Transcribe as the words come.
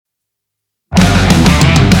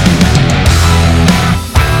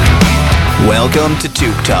Welcome to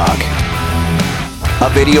Toque Talk,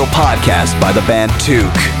 a video podcast by the band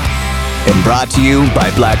Toque, and brought to you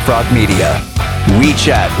by Black Frog Media. We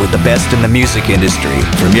chat with the best in the music industry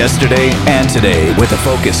from yesterday and today with a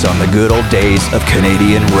focus on the good old days of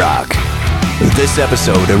Canadian rock. This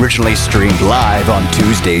episode originally streamed live on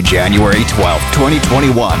Tuesday, January 12th,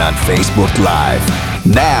 2021 on Facebook Live.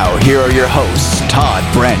 Now, here are your hosts, Todd,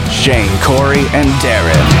 Brent, Shane, Corey, and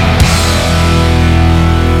Darren.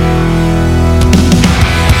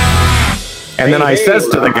 And then I says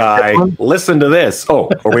to the guy, listen to this.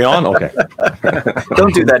 Oh, are we on? Okay.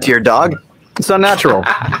 Don't do that to your dog. It's unnatural.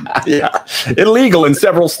 Yeah. Illegal in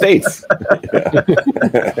several states.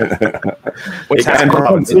 What's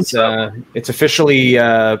happening? It's officially,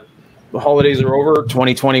 the holidays are over.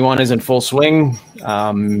 2021 is in full swing.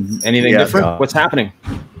 Anything different? What's happening?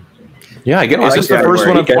 Yeah, I guess. Is this the first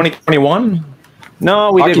one of 2021?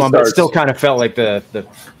 No, we Hockey did one, but it starts. still kind of felt like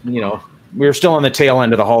we were still on the tail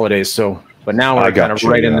end of the holidays. So, but now we're kind of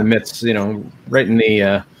right in the midst, right in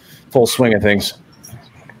the full swing of things.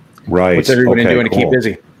 Right. What's everybody doing to keep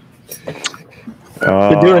busy?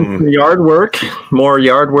 We're doing yard work, more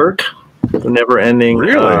yard work. The never-ending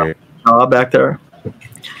job back there.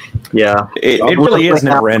 Yeah, It really is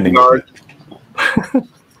never ending.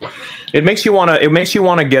 It makes you want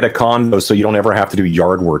to get a condo so you don't ever have to do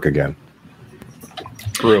yard work again.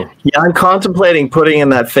 True. Yeah, I'm contemplating putting in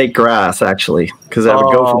that fake grass actually, because I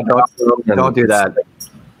would go for Don't do that.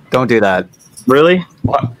 Don't do that. Really?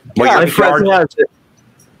 What? My friend has it.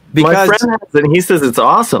 My friend has it, and he says it's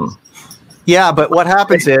awesome. Yeah, but what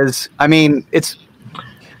happens is, because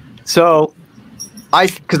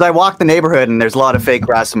I walk the neighborhood and there's a lot of fake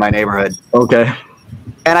grass in my neighborhood. Okay.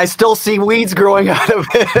 And I still see weeds growing out of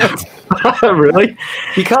it. Really?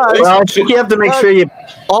 Because you have to make sure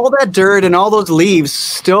all that dirt and all those leaves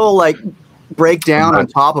still break down on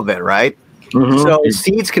top of it, right? Mm-hmm. So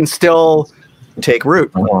seeds can still take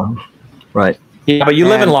root. Right. Yeah, but you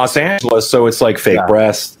live in Los Angeles, so it's like fake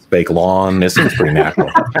breasts, fake lawn. This is pretty natural.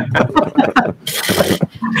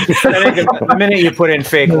 The minute you put in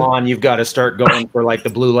fake lawn, you've got to start going for the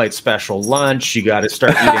blue light special lunch. You got to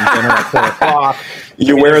start eating dinner at 4 o'clock.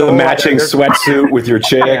 You wear the matching sweatsuit with your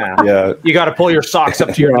chick. Yeah. You got to pull your socks up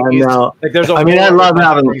to your knees. No. There's I love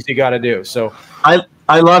having things you got to do. So I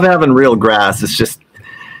love having real grass. It's just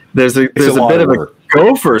there's a bit of a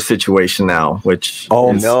gopher situation now, which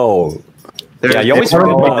no. Yeah, you always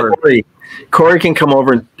Corey can come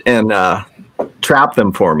over and trap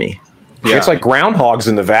them for me. Yeah. It's like groundhogs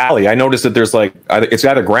in the valley. I noticed that there's it's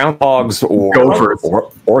either groundhogs or gophers.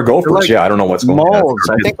 Or gophers. I don't know what's going on. Moles.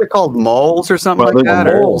 I think they're called moles or something like that.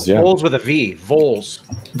 Moles, Voles with a V. Voles.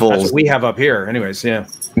 That's what we have up here. Anyways, yeah.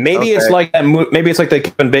 Maybe it's like that. Maybe it's like the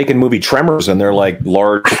Kevin Bacon movie Tremors, and they're like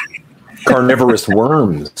large carnivorous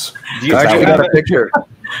worms. You got a picture.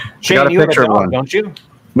 Shane, you have a dog, don't you?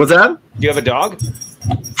 What's that? Do you have a dog?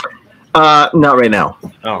 Not right now.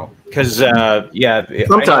 Oh, because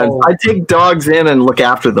sometimes I take dogs in and look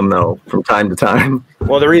after them though from time to time.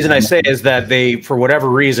 Well, the reason I say is that they, for whatever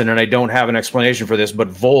reason, and I don't have an explanation for this, but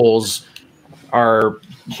voles are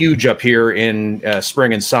huge up here in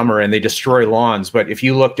spring and summer, and they destroy lawns. But if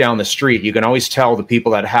you look down the street, you can always tell the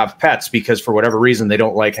people that have pets because for whatever reason they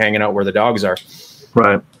don't like hanging out where the dogs are.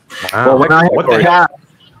 Right. Wow. Well, what the cat?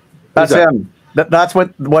 That's him. That's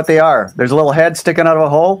what they are. There's a little head sticking out of a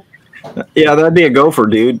hole. Yeah, that'd be a gopher,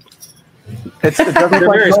 dude. It doesn't look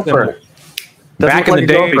like gopher. Back in the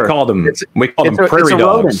day, we called them prairie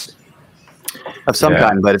dogs of some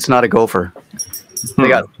kind, but it's not a gopher.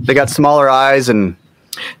 They got smaller eyes and.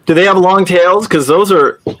 Do they have long tails? Because those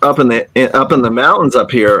are up in the mountains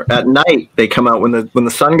up here. At night, they come out when the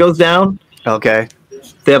sun goes down. Okay.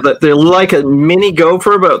 They're like a mini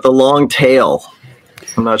gopher, but with the long tail.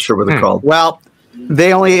 I'm not sure what they're called. Well,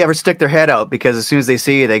 they only ever stick their head out because as soon as they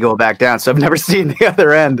see you, they go back down. So I've never seen the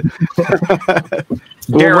other end.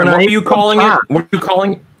 Darren, what are you calling it? What are you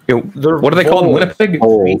calling? What do they call them? Winnipeg?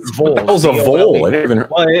 Voles. What the hell's a vole? Well,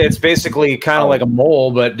 it's basically kind of like a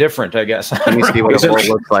mole, but different, I guess. Let me see what a vole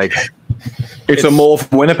looks like. It's a mole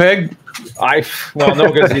from Winnipeg? No,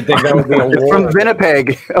 because you'd think that would be a It's from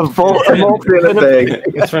Winnipeg. A mole from Winnipeg.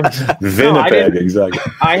 It's from Winnipeg, exactly.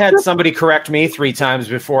 I had somebody correct me 3 times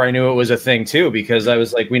before I knew it was a thing, too, because I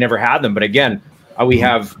was like, we never had them. But again, we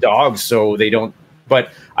have dogs, so they don't.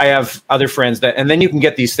 But I have other friends and then you can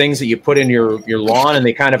get these things that you put in your lawn and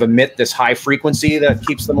they kind of emit this high frequency that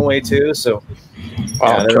keeps them away too. So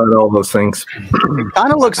I've tried all those things. It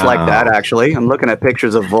kind of looks like that, actually. I'm looking at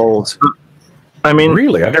pictures of voles.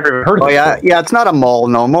 Really? I've never heard of it. Oh, yeah. It's not a mole.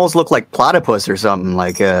 No, moles look like platypus or something,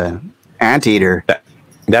 like a anteater.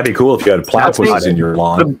 That'd be cool if you had platypuses in your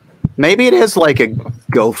lawn. Maybe it is like a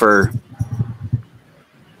gopher.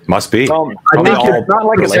 Must be. I think it's not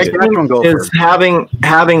like a spectrum gopher. is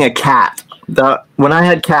having a cat. When I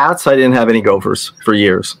had cats, I didn't have any gophers for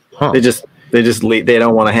years. Huh. They just leave. They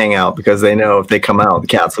don't want to hang out because they know if they come out, the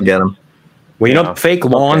cats will get them. Well, you know, the fake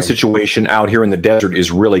lawn situation out here in the desert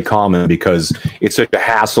is really common because it's such a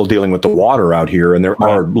hassle dealing with the water out here, and there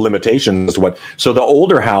are limitations to what. So the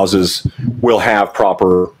older houses will have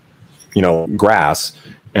proper, grass,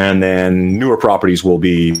 and then newer properties will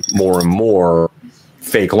be more and more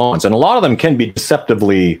fake lawns, and a lot of them can be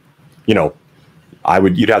deceptively,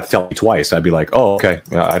 you'd have to tell me twice. I'd be like, oh, okay,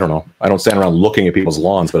 I don't know. I don't stand around looking at people's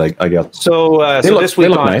lawns, but I guess. So this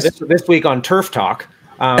week on nice. this week on Turf Talk.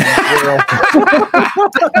 I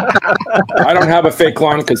don't have a fake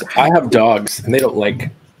lawn because I have dogs and they don't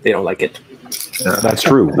like it. That's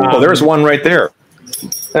true. Well, there's one right there.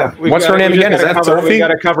 Yeah. What's her name again? Is that Sophie? We got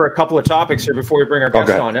to cover a couple of topics here before we bring our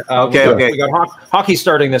guest on. Okay. We got hockey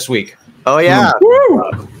starting this week. Oh yeah.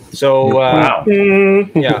 So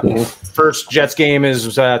yeah, first Jets game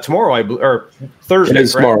is tomorrow, or Thursday. It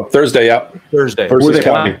is tomorrow. Thursday. Yep. Thursday. Where's they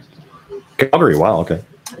playing? Calgary. Wow. Okay.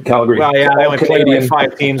 Calgary. Well, yeah, I only played with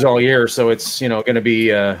 5 teams all year, so it's going to be.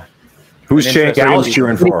 Who's Shane Gallus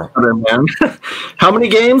cheering for? Man. How many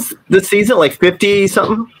games this season? Like 50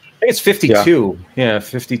 something? I think it's 52. Yeah,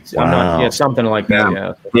 50. Wow. I'm not, something like that.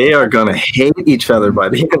 Yeah. They are going to hate each other by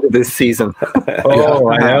the end of this season. Oh,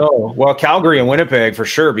 I know. Well, Calgary and Winnipeg for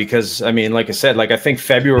sure, because I mean, like I said, I think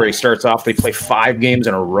February starts off. They play 5 games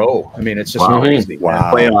in a row. I mean, it's just crazy.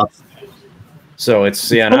 Wow. Playoffs. So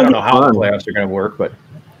it's and I don't know how the playoffs are going to work, but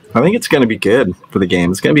I think it's going to be good for the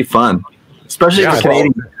game. It's going to be fun, especially for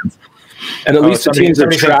Canadian fans. And at least the teams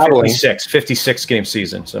are traveling. 56 game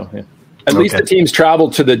season. So yeah. At least the teams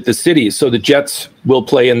travel to the cities. So the Jets will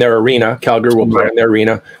play in their arena. Calgary will play in their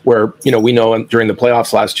arena, where we know during the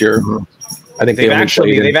playoffs last year. I think they've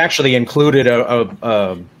actually included a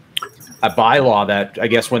bylaw that I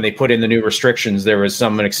guess when they put in the new restrictions, there was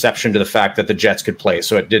an exception to the fact that the Jets could play,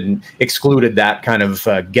 so it didn't excluded that kind of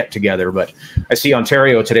get together. But I see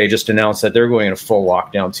Ontario today just announced that they're going in a full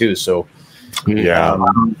lockdown too. So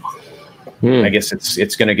I guess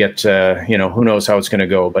it's going to get who knows how it's going to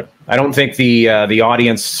go, but I don't think the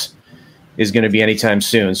audience is going to be anytime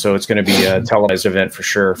soon. So it's going to be a televised event for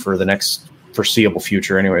sure for the next foreseeable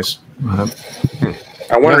future, anyways.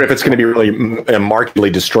 I wonder if it's going to be really markedly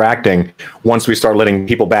distracting once we start letting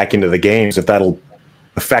people back into the games. If that'll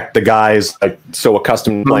affect the guys so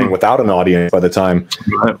accustomed to playing without an audience by the time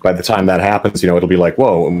that happens, it'll be like,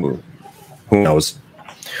 whoa, who knows?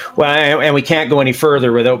 Well, and we can't go any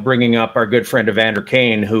further without bringing up our good friend Evander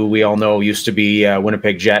Kane, who we all know used to be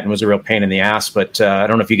Winnipeg Jet and was a real pain in the ass. But I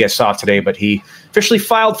don't know if you guys saw today, but he officially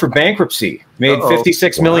filed for bankruptcy. Made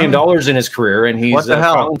 $56 million in his career, and he's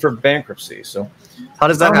filing for bankruptcy. So how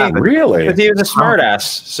does that happen? Really? Because he was a smart ass.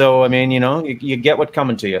 So I mean, you get what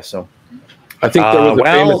coming to you. So I think there was a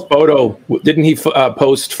famous photo. Didn't he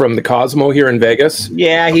post from the Cosmo here in Vegas?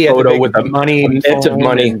 Yeah, he had photo with the money, a net of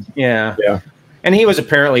money. Yeah. And he was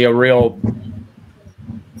apparently a real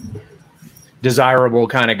desirable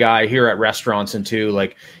kind of guy here at restaurants, and too,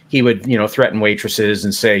 he would, threaten waitresses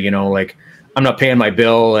and say, I'm not paying my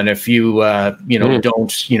bill, and if you,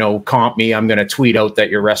 don't, comp me, I'm going to tweet out that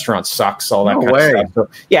your restaurant sucks, all that kind of stuff. So,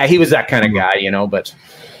 yeah, he was that kind of guy, but.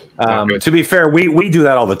 To be fair, we do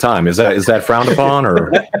that all the time. Is that frowned upon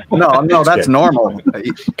or no? That's normal.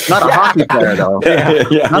 Not a hockey player though.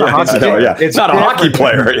 Not a hockey player. It's not a hockey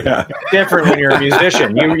player. Yeah, different when you're a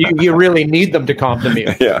musician. You really need me.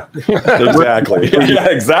 Yeah,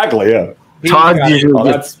 exactly. Yeah. Todd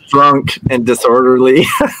usually gets drunk and disorderly.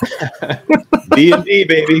 D&D,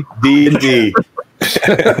 baby. D&D.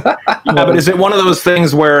 But is it one of those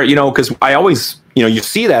things where, because I always, you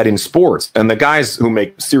see that in sports, and the guys who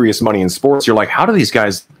make serious money in sports, you're like, how do these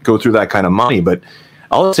guys go through that kind of money? But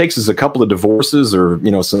all it takes is a couple of divorces or,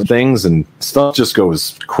 some things, and stuff just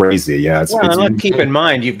goes crazy. Yeah. And keep in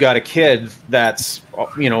mind, you've got a kid that's,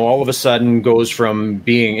 all of a sudden goes from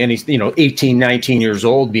being 18, 19 years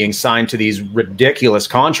old, being signed to these ridiculous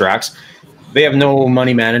contracts. They have no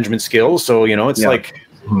money management skills. So, it's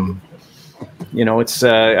it's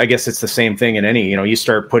I guess it's the same thing in any, you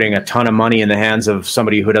start putting a ton of money in the hands of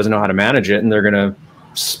somebody who doesn't know how to manage it, and they're going to,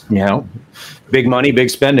 big money, big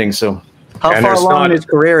spending. So how far along in his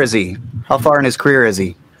career is he? How far in his career is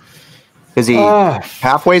he? Is he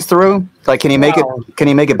halfway through? Can he make it? Can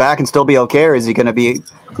he make it back and still be okay, or is he going to be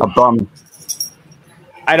a bum?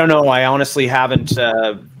 I don't know. I honestly haven't,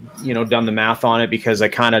 done the math on it because I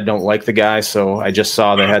kind of don't like the guy. So I just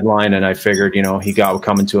saw the headline and I figured, he got what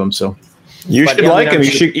coming to him. So You should like him.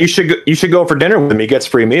 You should go for dinner with him. He gets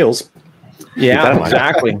free meals. Yeah,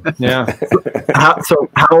 exactly. Yeah. So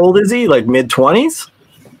how old is he? Like mid-20s?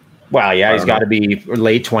 Well, yeah, he's got to be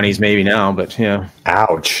late 20s maybe now, but yeah.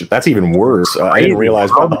 Ouch. That's even worse. I didn't realize.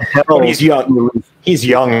 But he's young. He's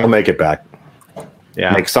young. He'll make it back.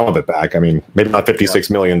 Yeah. Make some of it back. I mean, maybe not $56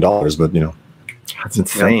 million, but, you know. That's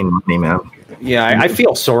insane money, man. Yeah, I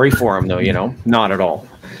feel sorry for him, though, you know. Not at all.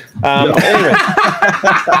 Anyway.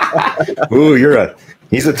 Ooh,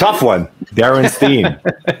 he's a tough one. Darren Steen.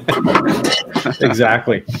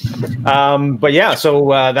 Exactly. But yeah, so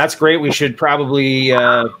that's great. We should probably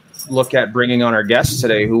look at bringing on our guests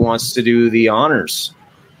today. Who wants to do the honors?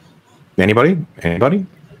 Anybody? I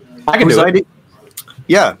can do it.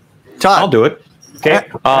 Yeah. Todd. I'll do it. Okay.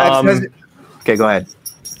 Okay, go ahead.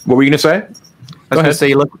 What were you going to say? I was going to say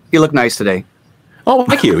you look nice today. Oh,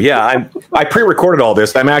 thank you. Yeah, I pre-recorded all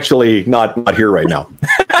this. I'm actually not here right now.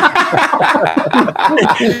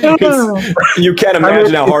 You can't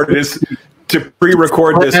imagine how hard it is to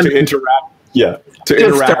pre-record this to interact. Yeah, to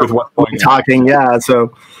interact with what's going on. Talking. Yeah.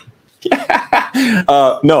 So.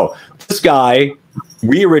 No, this guy,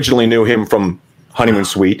 we originally knew him from Honeymoon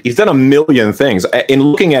Suite. He's done a million things. In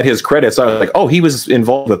looking at his credits, I was like, oh, he was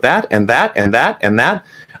involved with that and that and that and that.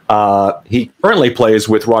 He currently plays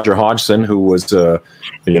with Roger Hodgson, who was, a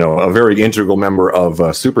very integral member of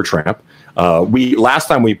Supertramp. Last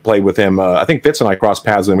time we played with him, I think Fitz and I crossed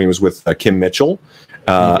paths when he was with Kim Mitchell,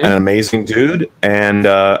 an amazing dude and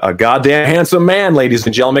a goddamn handsome man. Ladies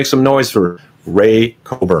and gentlemen, make some noise for Ray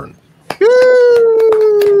Coburn.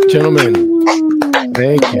 Gentlemen,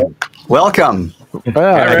 thank you. Welcome.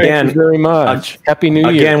 Thank you very much. Happy New Year.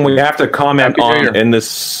 Again, we have to comment on in the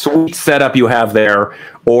sweet setup you have there,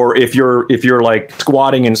 or if you're like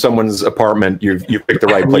squatting in someone's apartment, you picked the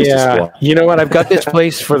right place to squat. You know what? I've got this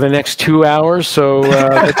place for the next 2 hours, so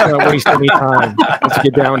let's not waste any time. Let's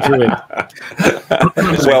get down to it.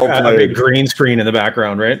 Well, a big green screen in the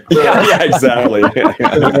background, right? Yeah, exactly.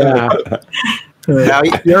 Yeah. Now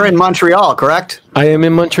you're in Montreal, correct? I am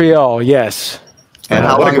in Montreal. Yes. And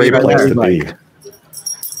how long have you been there?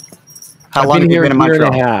 How long have you been in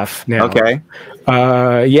Montreal? A year and a half now. Okay.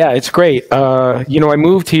 Yeah, it's great. I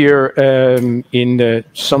moved here in the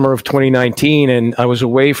summer of 2019, and I was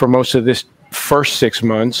away for most of this first 6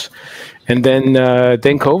 months, and then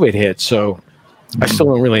COVID hit. So I still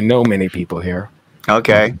don't really know many people here.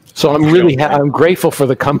 Okay. So I'm grateful for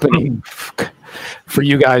the company, for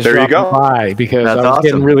you guys dropping by, because I was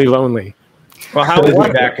getting really lonely. Well, how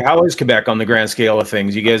is Quebec on the grand scale of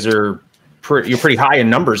things? You guys are you're pretty high in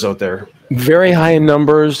numbers out there. Very high in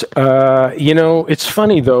numbers. It's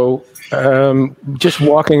funny though. Just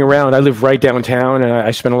walking around, I live right downtown, and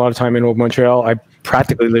I spend a lot of time in Old Montreal. I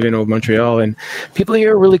practically live in Old Montreal, and people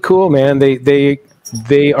here are really cool, man. They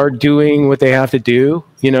are doing what they have to do.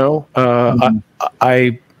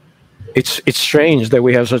 It's strange that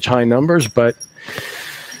we have such high numbers, but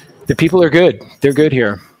the people are good. They're good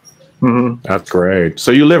here. Mm-hmm. That's great. So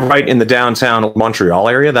you live right in the downtown Montreal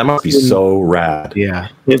area? That must be so rad. Yeah.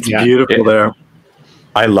 It's beautiful there.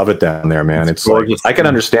 I love it down there, man. It's gorgeous. I can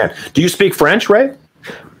understand. Do you speak French, Ray?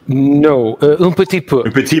 No, un petit peu.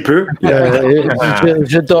 Un petit peu?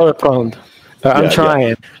 Je dois apprendre. I'm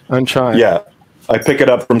trying. Yeah. I pick it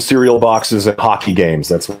up from cereal boxes at hockey games.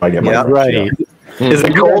 That's what I get my French. Right. Yeah. Is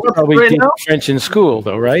it cold right now? French in school,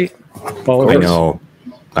 though, right? I know.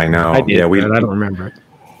 I did, I don't remember it.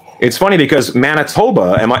 It's funny because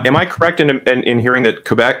Manitoba. Am I correct in hearing that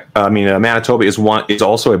Manitoba is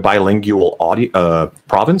also a bilingual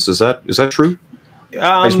province? Is that true?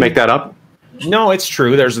 I just make that up. No, it's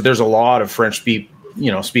true. There's a lot of French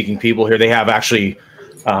speaking people here. They have actually,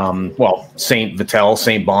 Saint Vital,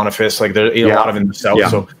 Saint Boniface, like there's a lot of in the south. Yeah.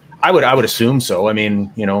 So I would assume so. I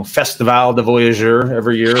mean, Festival de Voyageurs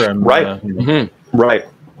every year. Right. Right.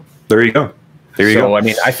 There you go. I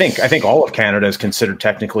mean, I think all of Canada is considered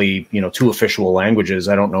technically, 2 official languages.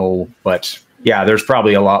 I don't know, but yeah, there's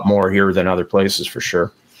probably a lot more here than other places for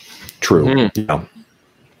sure. True. Mm-hmm. Yeah.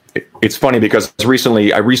 It's funny because I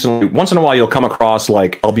recently, once in a while, you'll come across,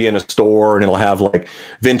 like, I'll be in a store and it'll have like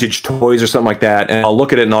vintage toys or something like that. And I'll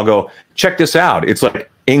look at it and I'll go, check this out. It's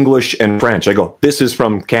like English and French. I go, this is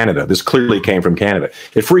from Canada. This clearly came from Canada.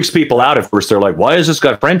 It freaks people out at first. They're like, why has this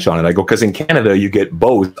got French on it? I go, because in Canada, you get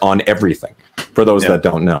both on everything. For those that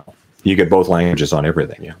don't know, you get both languages on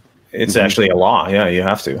everything. Yeah. It's actually a law. Yeah, you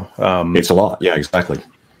have to. It's a law. Yeah, exactly.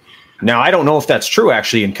 Now, I don't know if that's true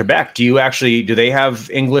actually in Quebec. Do they have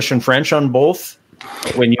English and French on both?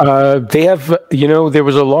 When you They have, there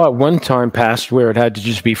was a law at one time passed where it had to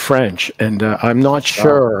just be French, and I'm not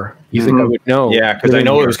sure. You think I would know? Yeah, because I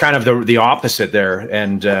know it was kind of the opposite there,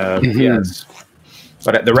 and yes.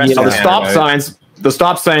 But the rest of the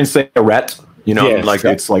stop signs say arrête. Yes,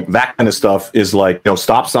 it's like that kind of stuff is like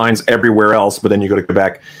stop signs everywhere else, but then you go to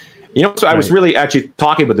Quebec. So I was really actually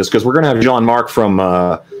talking about this because we're going to have Jean-Marc from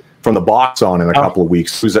the Box on in a couple of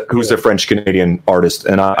weeks, who's a French Canadian artist,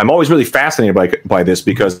 and I'm always really fascinated by this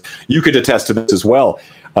because you could attest to this as well,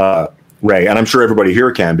 Ray, and I'm sure everybody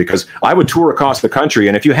here can, because I would tour across the country,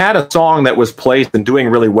 and if you had a song that was placed and doing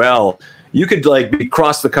really well, you could be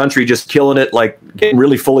across the country just killing it, like getting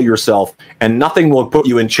really full of yourself, and nothing will put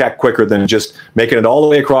you in check quicker than just making it all the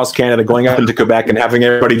way across Canada, going up into Quebec, and having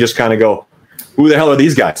everybody just kind of go, who the hell are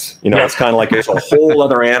these guys? It's kind of like it's a whole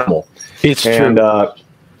other animal. It's true.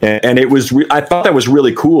 And it was, I thought that was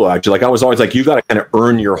really cool, actually. Like, I was always like, you got to kind of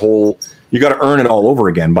you got to earn it all over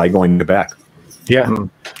again by going to Quebec. Yeah,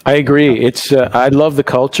 I agree. It's, I love the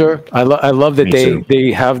culture. I love that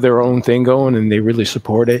they have their own thing going and they really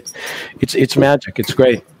support it. It's magic. It's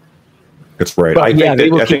great. It's great. But they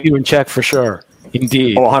will keep you in check for sure.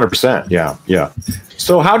 Indeed. Oh, 100%. Yeah.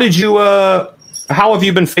 So how have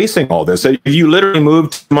you been facing all this? You literally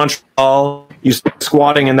moved to Montreal, you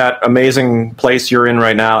squatting in that amazing place you're in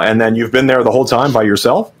right now, and then you've been there the whole time by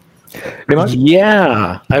yourself? Pretty much?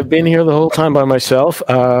 Yeah, I've been here the whole time by myself.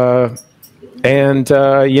 It's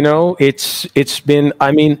been,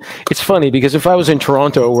 it's funny because if I was in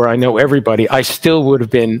Toronto where I know everybody, I still would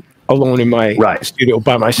have been alone in my studio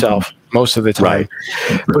by myself most of the time.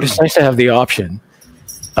 Right. But it's nice to have the option.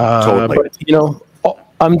 Totally. But,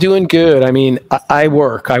 I'm doing good. I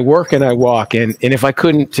work and I walk, and if I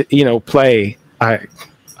couldn't, play, I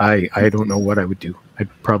don't know what I would do. I'd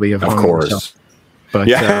probably have hung myself. But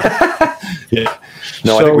yeah.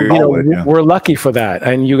 No, so, I think we all would. Yeah. We're lucky for that,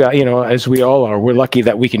 and you got, as we all are, we're lucky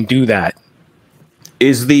that we can do that.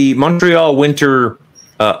 Is the Montreal winter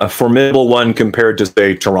a formidable one compared to,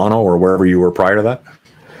 say, Toronto or wherever you were prior to that?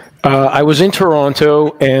 I was in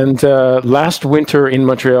Toronto, and last winter in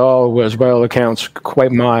Montreal was, by all accounts,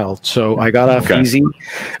 quite mild. So I got off easy.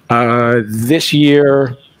 This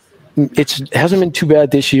year, it hasn't been too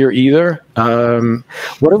bad this year either.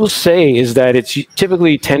 What I will say is that it's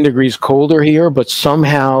typically 10 degrees colder here, but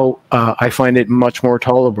somehow I find it much more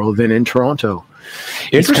tolerable than in Toronto.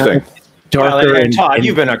 Interesting. Darker and Todd,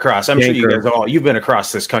 you've been across. I'm sure you guys all. You've been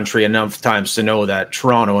across this country enough times to know that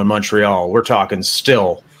Toronto and Montreal, we're talking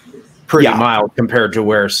still pretty mild compared to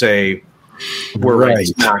where, say, we're right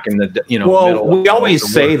smack in the Well, we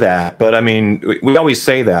always say that, but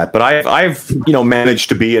I've managed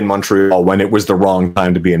to be in Montreal when it was the wrong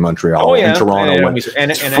time to be in Montreal. Oh yeah, in Toronto,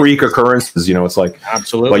 and freak occurrences. It's like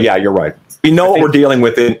absolutely. But yeah, you're right. We know what we're dealing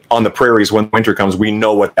with on the prairies when winter comes. We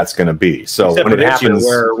know what that's going to be. So when it happens,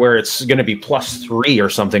 where it's going to be +3 or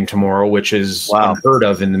something tomorrow, which is unheard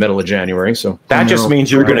of in the middle of January. So that just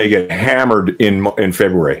means you're going to get hammered in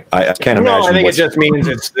February. I can't imagine. I think it just means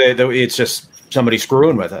it's just somebody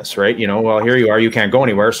screwing with us, right? Well, here you are. You can't go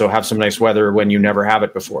anywhere, so have some nice weather when you never have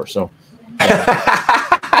it before. So.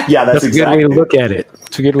 Yeah, that's exactly a good way to look at it.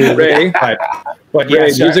 It's a good way to look at it. But yeah,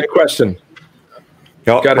 music question.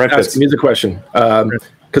 Got to ask a music question.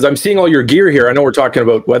 Because I'm seeing all your gear here. I know we're talking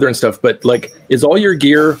about weather and stuff, but is all your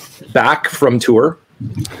gear back from tour?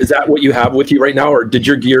 Is that what you have with you right now? Or did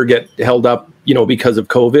your gear get held up, because of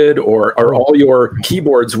COVID, or are all your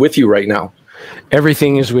keyboards with you right now?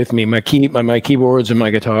 Everything is with me. My keyboards and my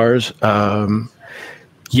guitars.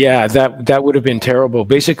 Yeah, that would have been terrible.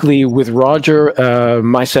 Basically, with Roger,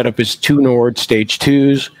 my setup is 2 Nord Stage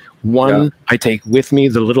 2s. One I take with me,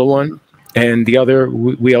 the little one, and the other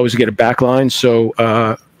we always get a backline. So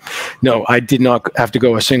no, I did not have to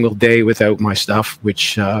go a single day without my stuff,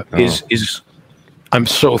 which is I'm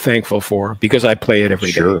so thankful for, because I play it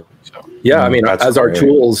every day. So. Yeah, as our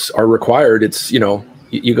tools are required, it's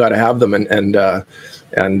you got to have them, and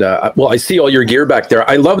I see all your gear back there.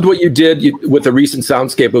 I loved what you did with the recent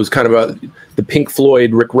soundscape. It was kind of the Pink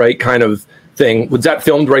Floyd, Rick Wright kind of thing. Was that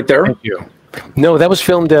filmed right there? Thank you. No, that was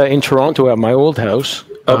filmed in Toronto at my old house.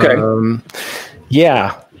 Okay.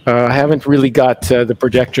 I haven't really got the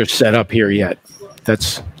projector set up here yet.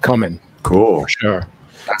 That's coming. Cool. For sure.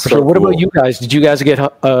 What about you guys? Did you guys get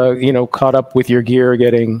caught up with your gear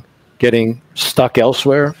getting stuck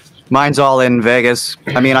elsewhere? Mine's all in Vegas.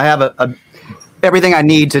 I have everything I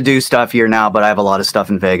need to do stuff here now, but I have a lot of stuff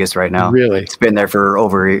in Vegas right now. Really? It's been there for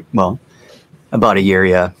about a year,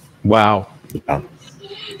 yeah. Wow.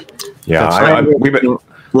 Yeah,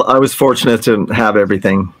 I was fortunate to have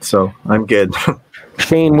everything, so I'm good.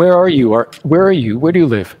 Shane, where are you? Where do you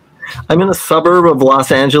live? I'm in a suburb of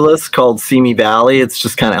Los Angeles called Simi Valley. It's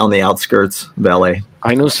just kind of on the outskirts of LA.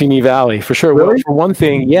 I know Simi Valley for sure. Really? Well, for one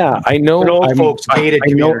thing, yeah, I know. An old folks gated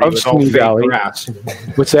know community of with all Simi fake Valley. grass.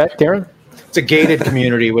 What's that, Darren? It's a gated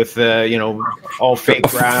community with all fake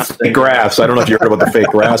grass. Fake grass. I don't know if you heard about the fake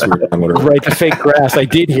grass. Right, the fake grass. I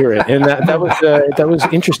did hear it, and that was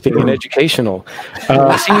interesting and educational.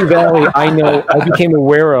 Simi Valley, I became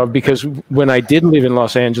aware of because when I did live in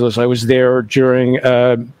Los Angeles, I was there during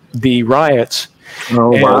the riots. Oh,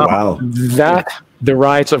 wow. The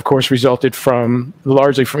riots, of course, resulted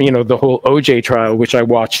largely from the whole OJ trial, which I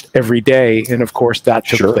watched every day, and of course that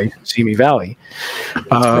took place in Simi Valley.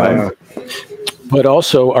 But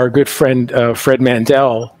also our good friend Fred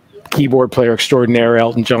Mandel, keyboard player extraordinaire,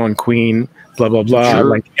 Elton John, Queen, blah blah blah,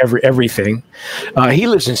 like everything. He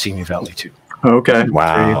lives in Simi Valley too. Okay.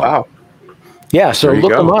 Wow. Yeah. So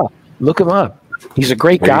look him up. Look him up. He's a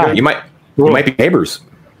great guy. You might be neighbors.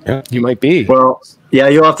 Yeah. You might be. Well, yeah,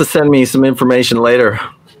 you'll have to send me some information later.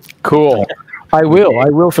 Cool. I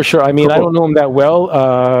will for sure. I mean, I don't know him that well.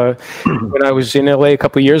 When I was in LA a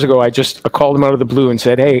couple of years ago, I called him out of the blue and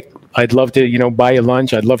said, "Hey, I'd love to, buy you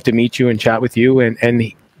lunch. I'd love to meet you and chat with you." And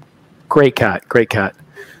great cat.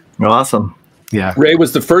 Awesome. Yeah. Ray,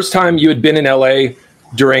 was the first time you had been in LA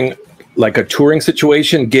during like a touring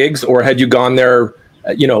situation, gigs, or had you gone there,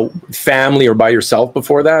 family or by yourself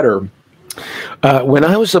before that, or? When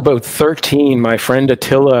I was about 13, my friend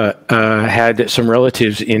Attila had some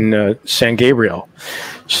relatives in San Gabriel,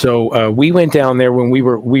 so we went down there when we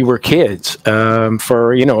were kids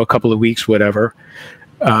for a couple of weeks, whatever.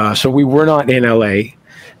 So we were not in LA,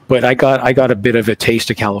 but I got a bit of a taste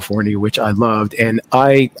of California, which I loved, and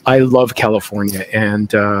I love California. And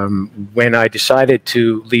when I decided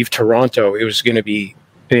to leave Toronto, it was going to be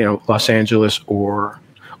Los Angeles or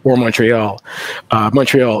Montreal.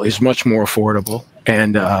 Montreal is much more affordable,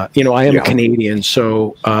 and I am a Canadian,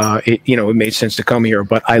 so it made sense to come here.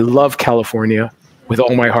 But I love California with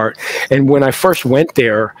all my heart. And when I first went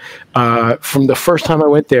there, from the first time I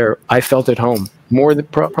went there, I felt at home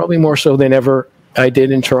probably more so than ever I did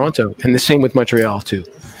in Toronto, and the same with Montreal too.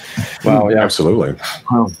 Wow, yeah, absolutely.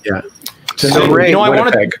 Yeah. So Ray, I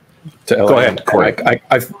wanted to LA. Go ahead, Corey.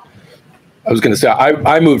 I was going to say,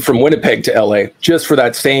 I moved from Winnipeg to LA just for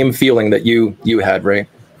that same feeling that you had, Ray.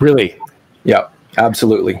 Really? Yeah,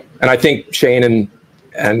 absolutely. And I think Shane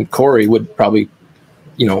and Corey would probably,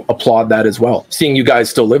 applaud that as well, seeing you guys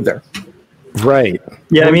still live there. Right.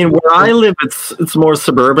 Yeah, I mean, where I live, it's more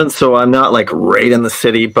suburban, so I'm not like right in the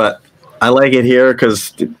city, but I like it here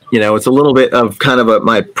because, it's a little bit of kind of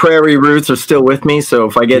my prairie roots are still with me. So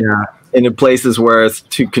if I get into places where it's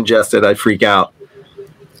too congested, I freak out.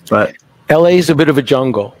 But LA is a bit of a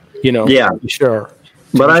jungle, Yeah, sure.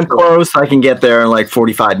 But I'm close. I can get there in like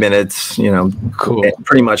 45 minutes, Cool.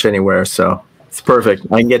 Pretty much anywhere. So it's perfect.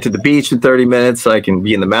 I can get to the beach in 30 minutes. I can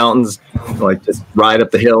be in the mountains, like just ride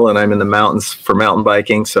up the hill, and I'm in the mountains for mountain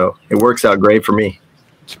biking. So it works out great for me.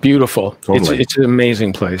 It's beautiful. Totally. It's an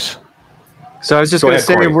amazing place. So I was just going to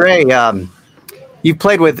say, Ray, you've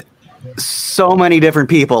played with so many different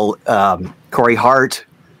people. Corey Hart,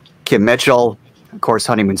 Kim Mitchell, of course,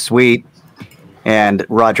 Honeymoon Suite, and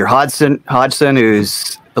Roger Hodgson,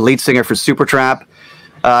 who's the lead singer for Supertramp.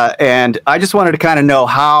 And I just wanted to kind of know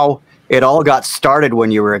how it all got started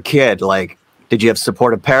when you were a kid. Like, did you have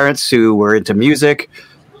supportive parents who were into music?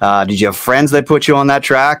 Did you have friends that put you on that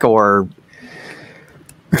track, or?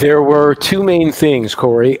 There were two main things,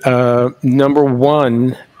 Corey. Number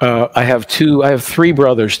one, I have three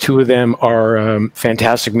brothers. Two of them are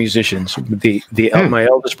fantastic musicians. My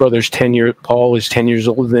eldest brother's Paul is 10 years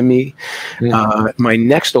older than me. My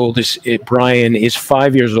next oldest, Brian, is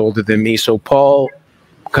 5 years older than me. So Paul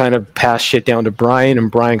kind of passed shit down to Brian, and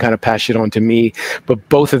Brian kind of passed it on to me. But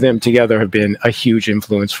both of them together have been a huge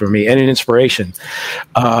influence for me and an inspiration.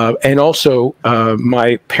 And also,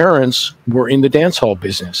 my parents were in the dance hall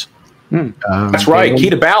business. That's right, Key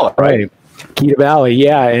to Ballot, right? Key to Valley,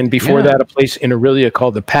 yeah. And before that, a place in Aurelia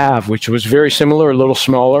called the Pav, which was very similar, a little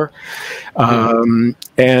smaller.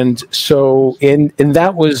 And so, and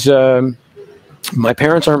that was, my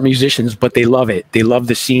parents aren't musicians, but they love it. They love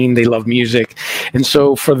the scene. They love music. And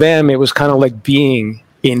so for them, it was kind of like being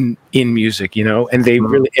in music, and they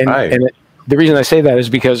really, and the reason I say that is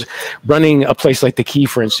because running a place like the Key,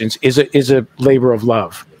 for instance, is a labor of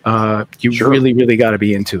love. You really, really got to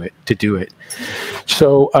be into it to do it.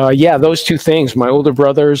 So, those two things, my older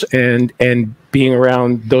brothers and being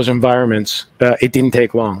around those environments, it didn't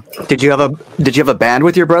take long. Did you have a band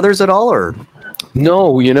with your brothers at all, or?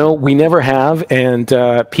 No, we never have, and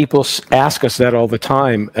people ask us that all the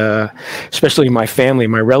time, especially my family,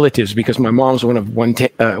 my relatives, because my mom's one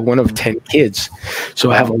of 10 kids,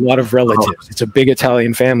 so I have a lot of relatives. It's a big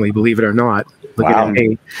Italian family, believe it or not. Look at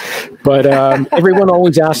me. But everyone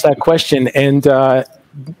always asks that question, and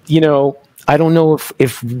I don't know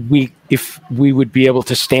if we would be able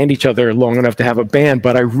to stand each other long enough to have a band,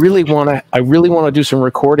 but I really want to do some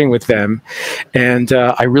recording with them, and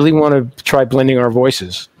I really want to try blending our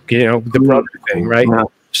voices. The brother thing, right? Yeah.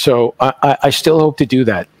 So I still hope to do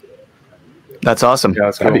that. That's awesome. Yeah,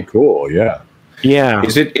 that's gonna be cool. Yeah. Yeah.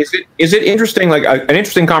 Is it interesting? Like an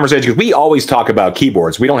interesting conversation, because we always talk about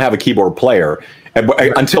keyboards. We don't have a keyboard player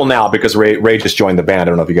until now, because Ray just joined the band. I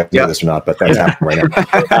don't know if you guys know this or not, but that's happening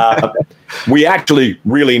right now. We actually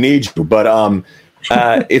really need you, but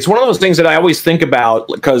it's one of those things that I always think about,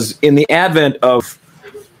 because in the advent of,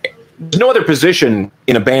 there's no other position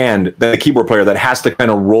in a band than a keyboard player that has to kind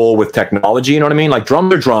of roll with technology. You know what I mean? Like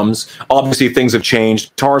drums are drums. Obviously, things have changed.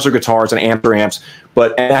 Guitars are guitars, and amps are amps.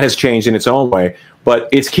 And that has changed in its own way. But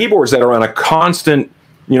it's keyboards that are on a constant.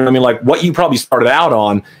 You know what I mean? Like what you probably started out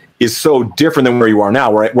on is so different than where you are now.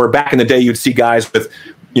 Where back in the day, you'd see guys with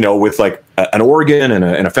like an organ and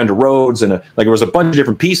a Fender Rhodes and like there was a bunch of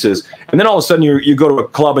different pieces. And then all of a sudden, you go to a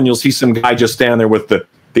club and you'll see some guy just stand there with the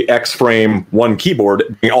X-frame, one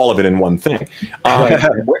keyboard, all of it in one thing.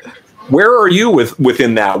 Where are you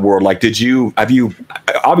within that world? Like,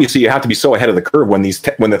 obviously you have to be so ahead of the curve when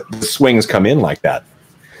the swings come in like that.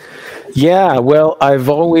 Yeah, well, I've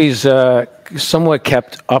always somewhat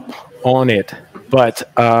kept up on it, but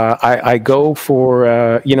I go for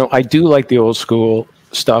I do like the old school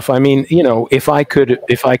stuff. I mean, if I could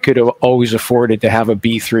have always afforded to have a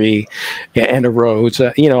B3 and a Rhodes,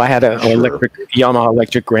 I had an Yamaha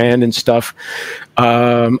electric Grand and stuff.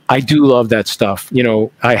 I do love that stuff.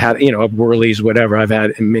 I had, Whirlies, whatever. I've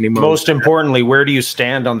had many. Most importantly, where do you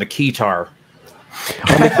stand on the keytar?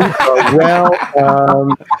 Well,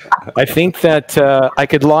 I think that I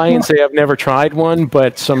could lie and say I've never tried one,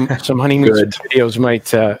 but some honeymoon videos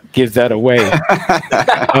might give that away.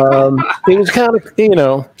 It was kind of,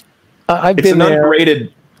 I've been there.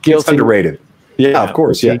 It's underrated. Yeah, of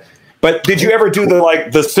course. Yeah. But did you ever do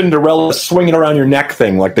the Cinderella swinging around your neck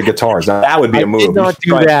thing like the guitars? Now, that would be a move. I did not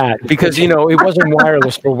do that because, it wasn't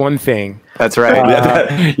wireless for one thing. That's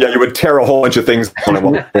right. You would tear a whole bunch of things.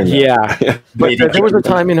 Yeah. But there was a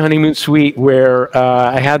time in Honeymoon Suite where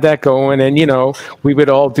I had that going, and, we would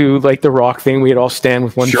all do like the rock thing. We'd all stand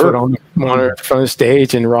with one foot on the monitor in front of the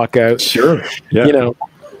stage and rock out. Sure. Yeah.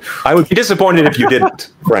 I would be disappointed if you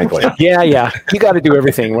didn't, frankly. Yeah. You got to do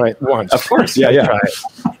everything right once. Of course. Yeah.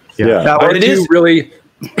 Yeah. Now, I do really,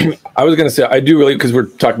 because we're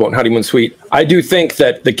talking about Honeymoon Suite, I do think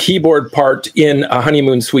that the keyboard part in a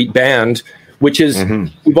Honeymoon Suite band, which is,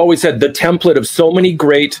 we've always said, the template of so many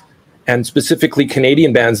great and specifically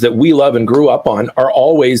Canadian bands that we love and grew up on, are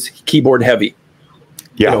always keyboard heavy.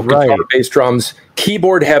 Yeah, guitar, bass, drums,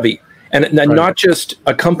 keyboard heavy. And not just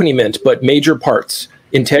accompaniment, but major parts,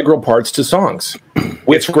 integral parts to songs.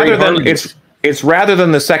 It's rather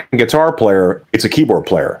than the second guitar player, it's a keyboard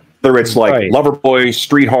player. Whether it's like Loverboy,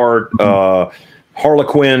 Streetheart,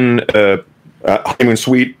 Harlequin, Honeymoon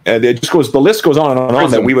Suite, it just goes. The list goes on and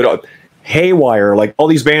on. That we would Haywire, like all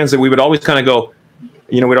these bands that we would always kind of go.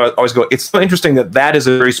 We'd always go. It's so interesting that is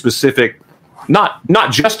a very specific, not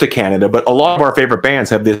just to Canada, but a lot of our favorite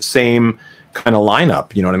bands have this same kind of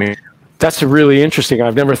lineup. You know what I mean? That's really interesting.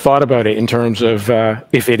 I've never thought about it in terms of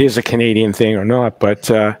if it is a Canadian thing or not.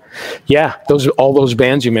 But all those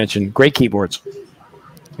bands you mentioned, great keyboards.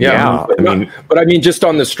 Yeah. But I mean, just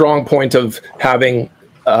on the strong point of having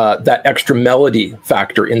that extra melody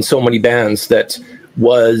factor in so many bands, that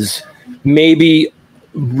was maybe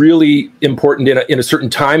really important in a certain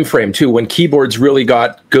time frame too, when keyboards really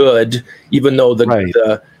got good, even though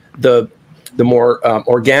the more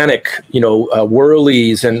organic,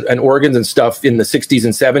 whirlies and organs and stuff in the 60s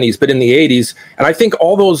and 70s, but in the 80s. And I think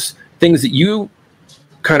all those things that you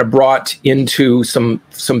kind of brought into some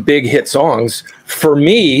big hit songs, for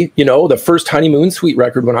me, the first Honeymoon Suite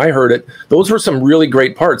record, when I heard it, those were some really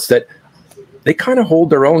great parts that they kind of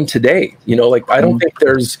hold their own today. I don't think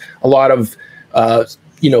there's a lot of,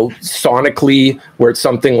 sonically where it's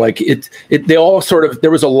something like they all sort of,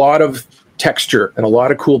 there was a lot of texture and a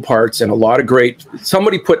lot of cool parts and a lot of great,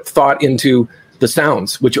 somebody put thought into the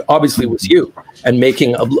sounds, which obviously was you, and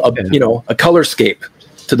making a colorscape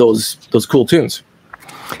to those cool tunes.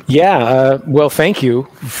 Yeah, well, thank you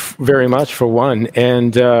very much for one,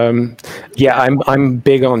 and I'm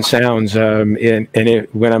big on sounds. When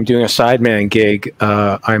I'm doing a sideman gig,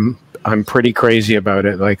 I'm pretty crazy about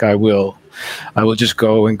it. Like I will I will just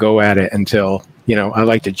go at it until, I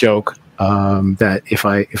like to joke that if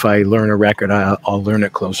I learn a record, I'll learn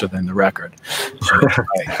it closer than the record. So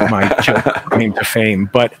my joke claim to fame.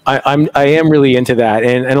 But I am really into that,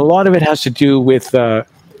 and a lot of it has to do with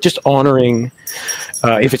just honoring.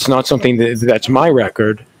 If it's not something that's my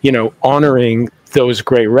record, honoring those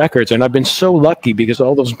great records. And I've been so lucky because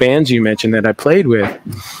all those bands you mentioned that I played with,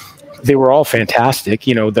 they were all fantastic.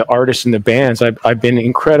 The artists and the bands. I've been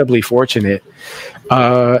incredibly fortunate,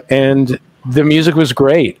 and the music was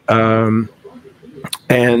great. And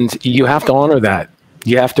you have to honor that.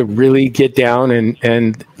 You have to really get down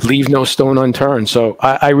and leave no stone unturned. So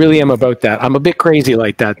I really am about that. I'm a bit crazy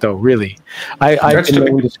like that, though. Really, I've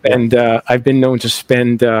been known to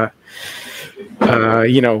spend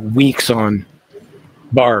weeks on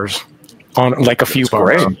bars, on like a few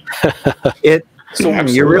bars.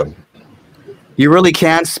 You really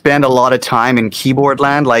can spend a lot of time in keyboard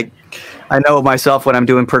land. Like I know myself when I'm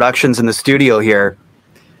doing productions in the studio here,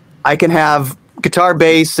 I can have guitar,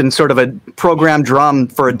 bass, and sort of a programmed drum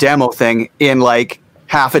for a demo thing in like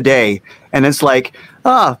half a day. And it's like,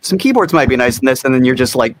 some keyboards might be nice in this. And then you're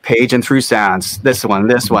just like paging through sounds. This one,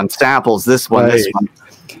 samples, this one, this one.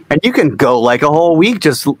 And you can go like a whole week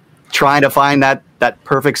just trying to find that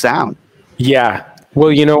perfect sound. Yeah.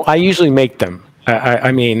 Well, I usually make them.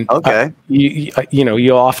 I mean, okay.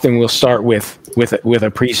 You often will start with a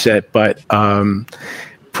preset, but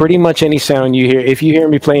pretty much any sound you hear, if you hear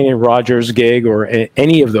me playing in Roger's gig or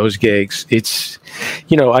any of those gigs, it's,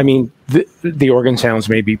 the organ sounds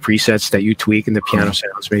may be presets that you tweak, and the piano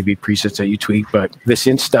sounds may be presets that you tweak, but the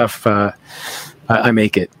synth stuff, I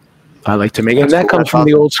make it. I like to make it. And that comes from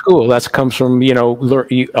the old school. That comes from, a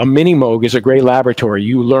mini Moog is a great laboratory.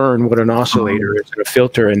 You learn what an oscillator is and a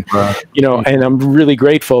filter. And, and I'm really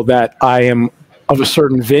grateful that I am of a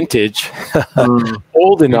certain vintage,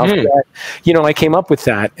 old enough that, I came up with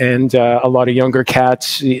that. And a lot of younger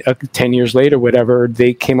cats, 10 years later, whatever,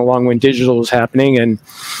 they came along when digital was happening, and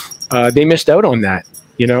they missed out on that,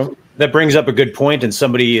 That brings up a good point, and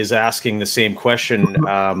somebody is asking the same question.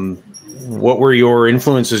 What were your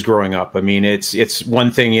influences growing up? I mean, it's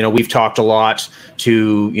one thing, we've talked a lot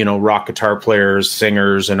to, rock guitar players,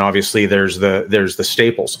 singers, and obviously there's the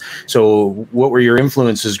staples. So what were your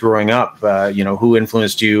influences growing up? Who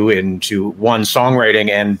influenced you into one,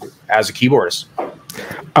 songwriting and as a keyboardist?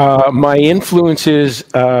 My influences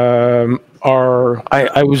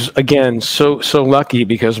I was, again, so lucky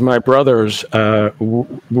because my brothers were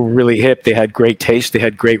really hip. They had great taste. They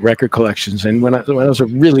had great record collections. And when I was a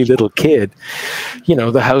really little kid,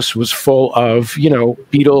 the house was full of,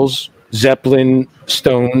 Beatles, Zeppelin,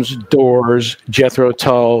 Stones, Doors, Jethro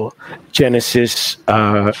Tull, Genesis,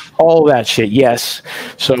 all that shit. Yes.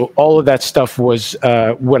 So all of that stuff was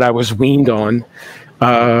what I was weaned on.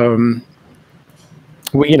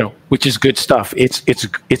 Which is good stuff. It's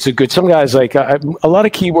a good. Some guys like a lot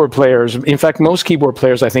of keyboard players. In fact, most keyboard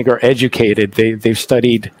players I think are educated. They've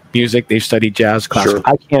studied music. They've studied jazz classical.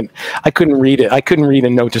 Sure. I couldn't read it. I couldn't read a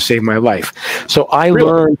note to save my life. So I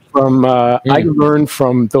learned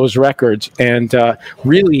from those records. And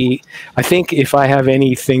really, I think if I have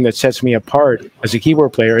anything that sets me apart as a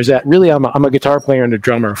keyboard player is that really I'm a guitar player and a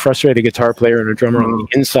drummer, a frustrated guitar player and a drummer on the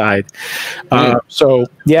inside. So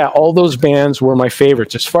yeah, all those bands were my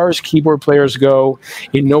favorites. As far as keyboard players go,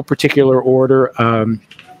 in no particular order,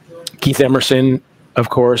 Keith Emerson, of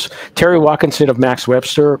course, Terry Watkinson of Max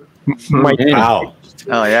Webster. Wow.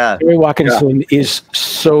 Oh yeah. Terry Watkinson is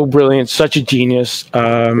so brilliant, such a genius.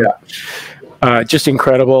 Just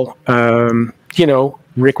incredible.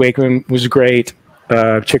 Rick Wakeman was great.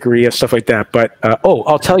 Chick Corea, stuff like that. But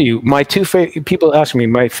I'll tell you, my people ask me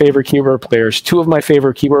my favorite keyboard players. Two of my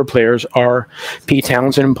favorite keyboard players are Pete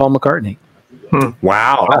Townsend and Paul McCartney.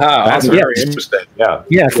 Wow, that's very interesting. Yeah.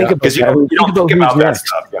 Think about that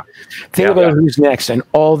stuff. Yeah. Think about who's next and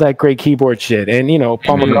all that great keyboard shit. And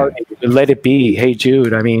Paul McCartney, Let It Be, Hey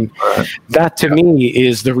Jude. I mean, that to me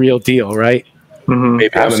is the real deal, right?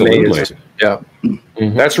 Absolutely. Yeah.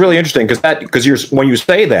 That's really interesting because when you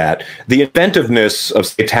say that, the inventiveness of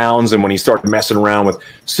say Townsend when he started messing around with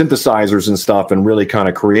synthesizers and stuff and really kind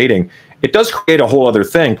of creating, it does create a whole other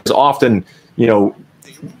thing. Because often,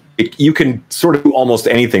 you can sort of do almost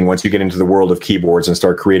anything once you get into the world of keyboards and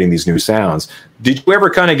start creating these new sounds. Did you ever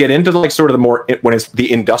kind of get into like sort of the more, when it's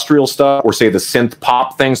the industrial stuff or say the synth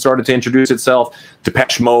pop thing started to introduce itself,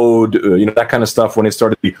 Depeche Mode, that kind of stuff when it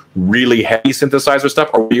started to be really heavy synthesizer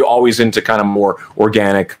stuff? Or were you always into kind of more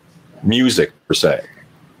organic music per se?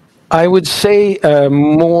 I would say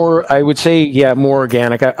more. I would say more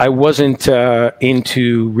organic. I wasn't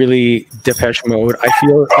into really Depeche Mode. I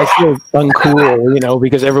feel uncool,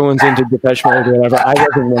 because everyone's into Depeche Mode or whatever. I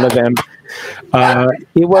wasn't one of them.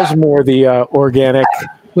 It was more the organic.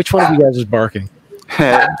 Which one of you guys is barking?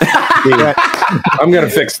 I'm gonna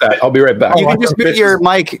fix that. I'll be right back. You can just mute your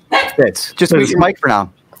mic. Just mute your mic for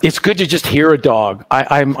now. It's good to just hear a dog.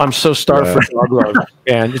 I'm so starved for dog love,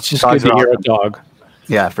 and it's just good to hear a dog.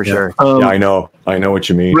 Yeah, for sure. Yeah, I know what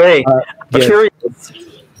you mean. Ray, curious.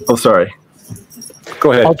 Oh, sorry.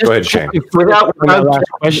 Go ahead, Shane. Without my last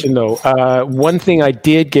question, though, one thing I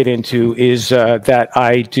did get into is that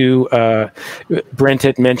I do. Brent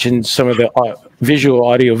had mentioned some of the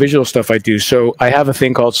audio-visual stuff I do. So I have a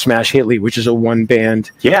thing called Smash Hitly, which is a one-man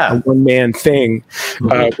thing,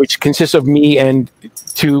 which consists of me and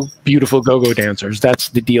two beautiful go-go dancers. That's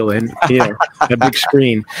the deal, and a big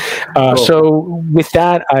screen. So with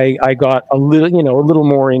that, I got a little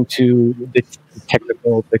more into the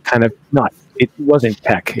technical, the kind of not. It wasn't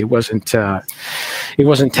tech. It wasn't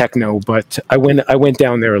techno, but I went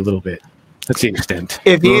down there a little bit. That's the extent.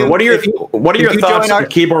 What are your thoughts on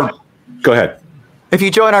keyboard? Go ahead. If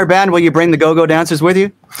you join our band, will you bring the go-go dancers with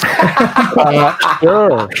you?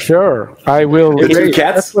 Sure. I will.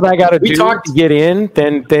 That's what I got to do to get in.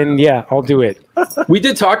 Then yeah, I'll do it. We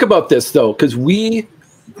did talk about this though, because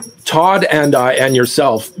Todd and I and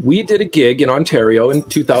yourself, we did a gig in Ontario in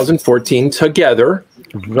 2014 together.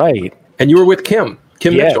 Right. And you were with Kim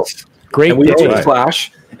Mitchell. Great. And we did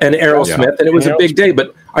Flash and Aerosmith, and it was a big day.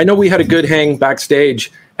 But I know we had a good hang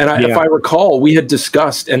backstage. And if I recall, we had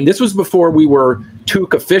discussed, and this was before we were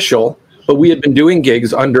Took official, but we had been doing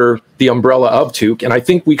gigs under the umbrella of Took. And I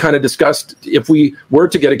think we kind of discussed if we were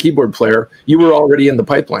to get a keyboard player, you were already in the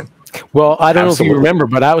pipeline. Well, I don't know if you remember,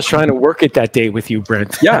 but I was trying to work it that day with you,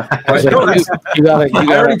 Brent. Yeah. I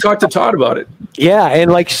already talked to Todd about it. Yeah. And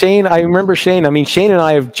like Shane, I remember Shane. I mean, Shane and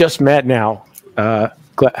I have just met now,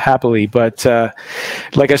 happily. But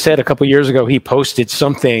like I said, a couple of years ago, he posted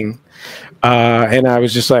something. And I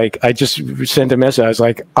was just like, I just sent a message. I was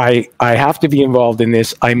like, I have to be involved in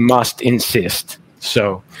this. I must insist.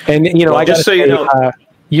 So, and I got to say,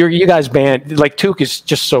 you guys' band, like Took, is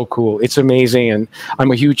just so cool. It's amazing, and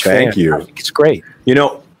I'm a huge fan. Thank you. I think it's great.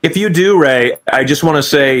 If you do, Ray, I just want to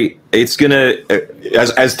say it's gonna,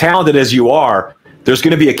 as talented as you are, there's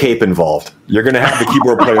going to be a cape involved. You're going to have the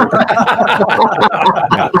keyboard player.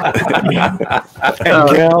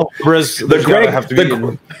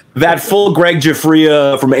 That full Greg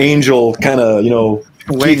Giuffria from Angel kind of,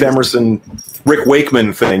 Keith Emerson, Rick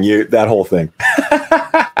Wakeman thing. That whole thing.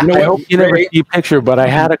 I hope you never see a picture, but I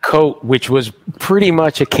had a coat which was pretty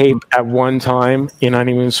much a cape at one time in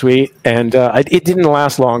Honeymoon Suite, and it didn't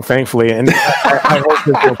last long, thankfully. And I hope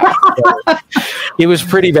it was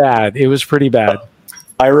pretty bad.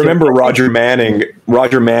 I remember Roger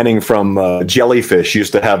Manning from Jellyfish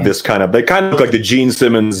used to have this they kind of look like the Gene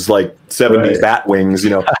Simmons 70s bat wings,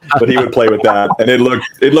 but he would play with that, and it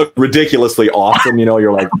looked ridiculously awesome.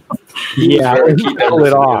 You're like, yeah, he pulled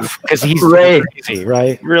it off because he's crazy,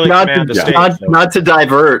 right? Really, not to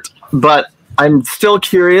divert, but I'm still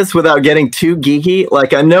curious without getting too geeky.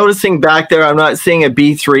 Like I'm noticing back there, I'm not seeing a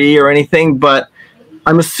B3 or anything, but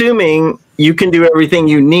I'm assuming you can do everything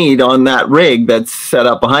you need on that rig that's set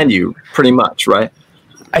up behind you, pretty much, right?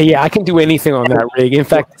 Yeah, I can do anything on that rig. In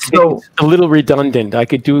fact, it's a little redundant. I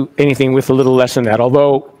could do anything with a little less than that.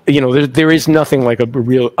 Although, there is nothing like a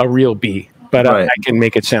real B, but right. I can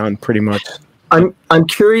make it sound pretty much. I'm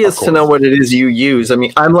curious to know what it is you use. I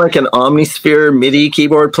mean, I'm like an Omnisphere MIDI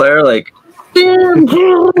keyboard player. Like,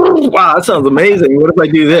 wow, that sounds amazing. What if I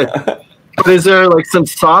do this? But is there some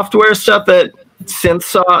software stuff that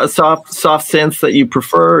soft synths that you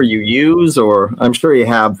prefer or you use, or I'm sure you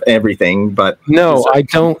have everything, but no, I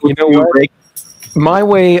don't. You know what? My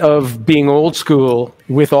way of being old school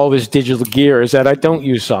with all this digital gear is that I don't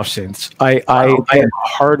use soft synths. I am a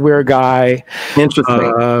hardware guy.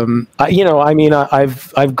 Interesting.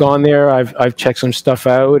 I've gone there. I've checked some stuff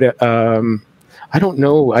out. I don't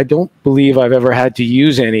know. I don't believe I've ever had to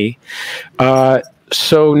use any.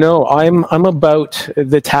 So no, I'm about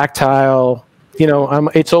the tactile.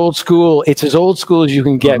 It's old school. It's as old school as you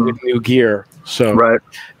can get with new gear. So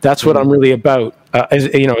that's what I'm really about.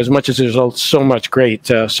 As much as there's so much great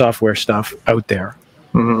software stuff out there.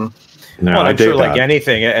 Mm-hmm. No, I'm sure like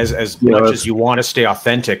anything, as much as you want to stay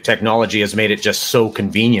authentic, technology has made it just so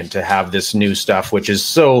convenient to have this new stuff, which is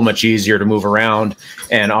so much easier to move around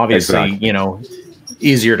and obviously,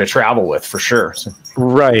 easier to travel with for sure. So.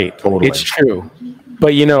 Right. Totally. It's true.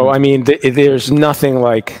 But, there's nothing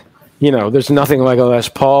like there's nothing like a Les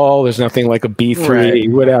Paul. There's nothing like a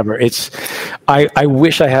B3, whatever. I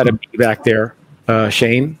wish I had a B back there,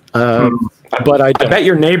 Shane. But I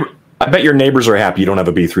don't. I bet your neighbors are happy you don't have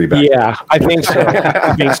a B3 back. Yeah, I think so.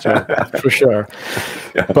 I think so, for sure.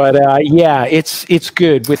 Yeah. But it's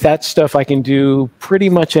good. With that stuff, I can do pretty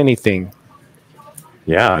much anything.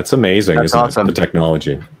 Yeah, it's amazing. That's awesome. The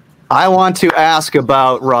technology. I want to ask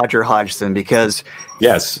about Roger Hodgson because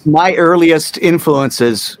my earliest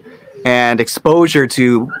influences and exposure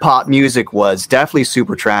to pop music was definitely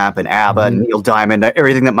Supertramp and ABBA and Neil Diamond,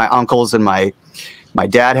 everything that my uncles and my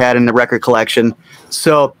dad had in the record collection.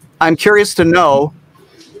 So I'm curious to know,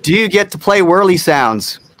 do you get to play whirly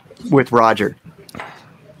sounds with Roger?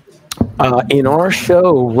 In our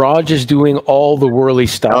show, Raj is doing all the whirly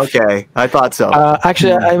stuff. Okay, I thought so.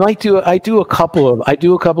 Actually, I do a couple of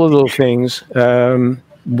little things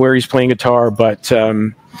where he's playing guitar, but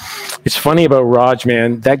it's funny about Raj,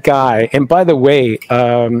 man. That guy. And by the way,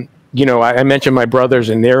 I mentioned my brothers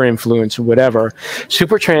and their influence, or whatever.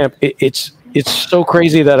 Supertramp. It's so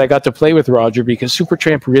crazy that I got to play with Roger because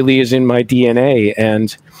Supertramp really is in my DNA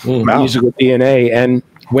and musical DNA. And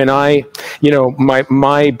when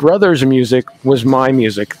my brother's music was my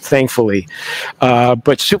music, thankfully.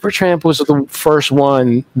 But Supertramp was the first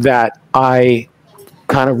one that I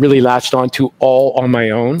kind of really latched onto all on my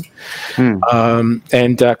own.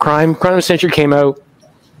 And Crime of the Century came out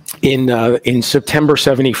in September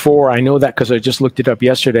 74. I know that because I just looked it up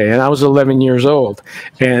yesterday, and I was 11 years old.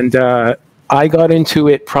 And I got into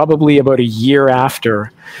it probably about a year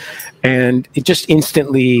after, and it just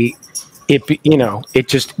instantly, it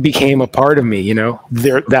just became a part of me.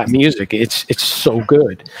 That music, it's so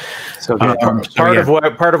good. So good.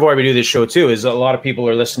 Part of why we do this show too is a lot of people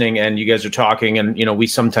are listening, and you guys are talking, and we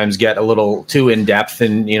sometimes get a little too in depth,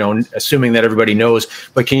 and assuming that everybody knows.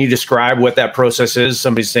 But can you describe what that process is?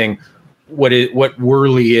 Somebody's saying, what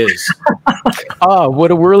whirly is?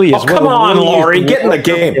 What a whirly is! Oh, come on, Laurie, get in the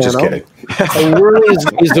game. Just kidding. A whirly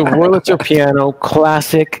is the Wurlitzer piano,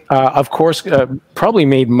 classic. Of course, probably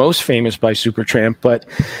made most famous by Supertramp, but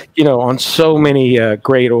on so many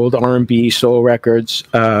great old R&B soul records.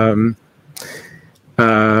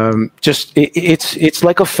 It's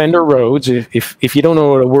like a Fender Rhodes. If you don't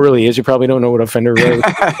know what a whirly is, you probably don't know what a Fender Rhodes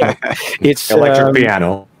is. It's electric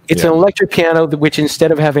piano. It's an electric piano, which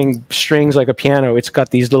instead of having strings like a piano, it's got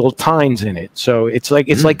these little tines in it. So it's like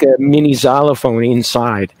a mini xylophone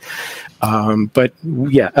inside. But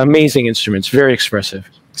yeah, amazing instruments, very expressive.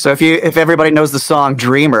 So if everybody knows the song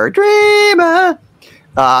Dreamer,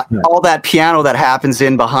 all that piano that happens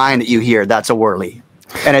in behind that you hear, that's a whirly.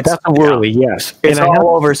 And that's a whirly, yes. It's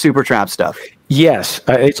all over Supertramp stuff. Yes,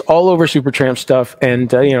 it's all over Supertramp stuff, and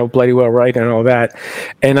Bloody Well Right and all that.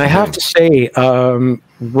 And I have to say,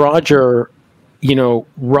 Roger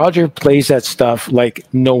plays that stuff like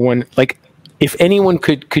no one. Like if anyone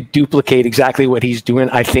could duplicate exactly what he's doing,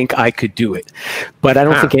 I think I could do it. But I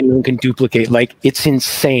don't think anyone can duplicate. Like it's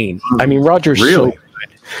insane. I mean, Roger's really so good.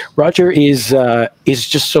 Roger is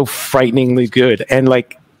just so frighteningly good, and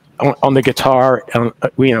like. On the guitar,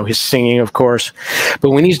 his singing, of course,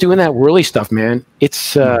 but when he's doing that whirly stuff, man,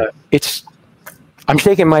 it's. I'm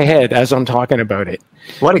shaking my head as I'm talking about it.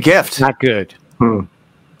 What a gift! Not good.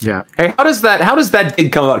 Yeah. Hey, how does that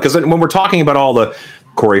gig come about? Because when we're talking about all the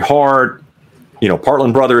Corey Hart,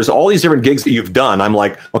 Partland Brothers, all these different gigs that you've done, I'm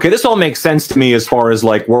like, okay, this all makes sense to me as far as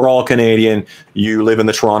like, we're all Canadian, you live in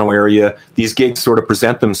the Toronto area, these gigs sort of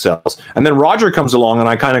present themselves. And then Roger comes along and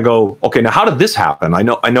I kind of go, okay, now how did this happen? I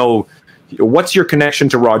know, what's your connection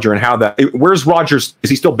to Roger and where's Roger's, is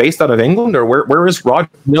he still based out of England or where is Roger?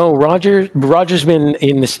 No, Roger's been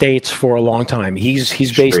in the States for a long time.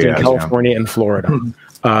 He's based in California and Florida.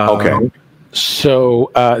 Okay.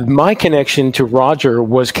 So my connection to Roger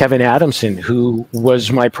was Kevin Adamson, who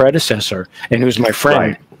was my predecessor and who's my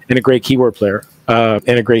friend and a great keyboard player and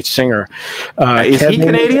a great singer. Is Kevin, he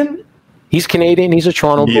Canadian? He's Canadian. He's a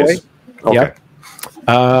Toronto boy. Is. Okay.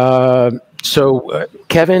 Yep. So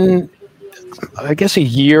Kevin, I guess a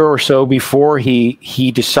year or so before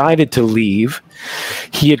he decided to leave,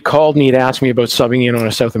 he had called me and asked me about subbing in on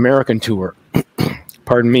a South American tour.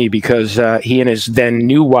 Pardon me, because he and his then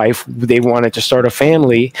new wife, they wanted to start a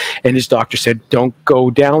family, and his doctor said, don't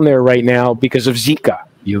go down there right now because of Zika.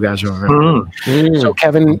 You guys remember. So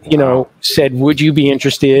Kevin, said, would you be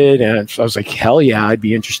interested? And I was like, hell yeah, I'd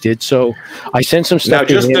be interested. So I sent some stuff.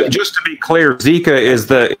 Now, just to be clear, Zika is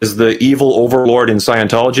the evil overlord in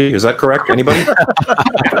Scientology. Is that correct? Anybody?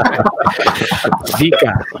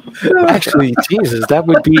 Zika. Actually, Jesus, that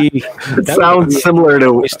would be... It sounds similar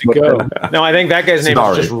to go. No, I think that guy's name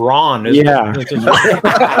is just Ron. Yeah.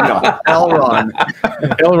 Elron.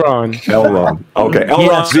 Okay.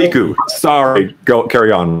 Elron Ziku. Sorry. Go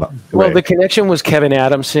carry on. Well, the connection was Kevin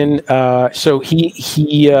Adamson. So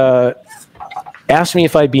he asked me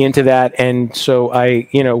if I'd be into that, and so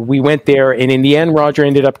we went there, and in the end, Roger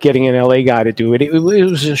ended up getting an LA guy to do it. It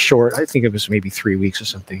was a short. I think it was maybe 3 weeks or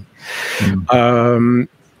something.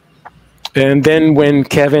 And then when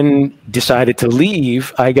Kevin decided to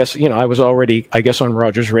leave, I guess, I was already, on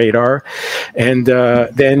Roger's radar. And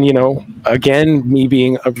then, again, me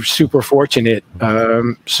being super fortunate,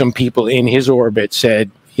 some people in his orbit said,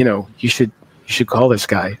 you should call this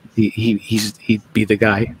guy. He'd be the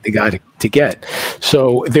guy to get.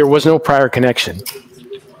 So there was no prior connection.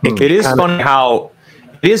 It is funny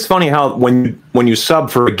how when you sub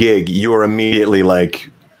for a gig, you're immediately like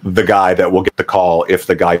the guy that will get the call if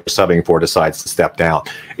the guy you're subbing for decides to step down.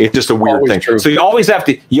 It's just a weird thing. True. So you always have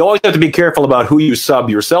to be careful about who you sub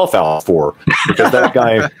yourself out for, because that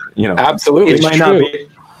guy, absolutely,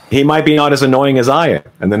 he might be not as annoying as I am,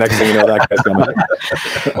 and the next thing you know, that guy's coming.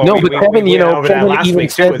 Kevin, Kevin even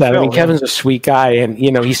said that. Phil, Kevin's a sweet guy, and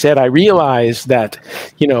he said, I realized that,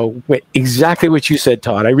 exactly what you said,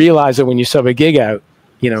 Todd. I realized that when you sub a gig out,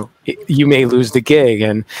 you may lose the gig,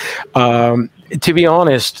 and to be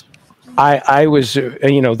honest, I was,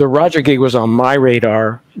 the Roger gig was on my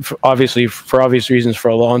radar, for obvious reasons, for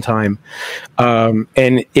a long time,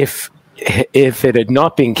 and if it had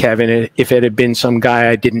not been Kevin, if it had been some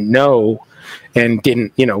guy I didn't know and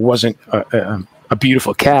wasn't a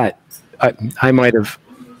beautiful cat, I might have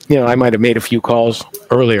made a few calls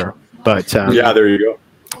earlier. But there you go.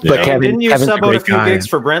 But yeah. Didn't you sub out a few gigs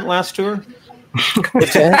for Brent last tour? Shane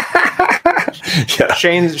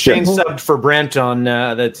subbed for Brent on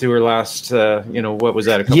that tour last. What was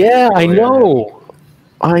that? I know.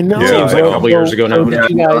 Seems like a couple years ago now. Did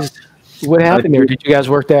you guys? What happened there? Did you guys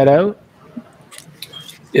work that out?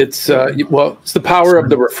 It's it's the power of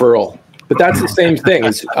the referral, but that's the same thing.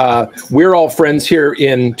 We're all friends here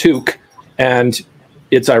in Tuke, and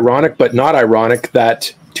it's ironic, but not ironic,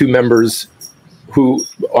 that two members who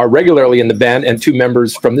are regularly in the band and two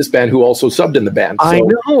members from this band who also subbed in the band. So I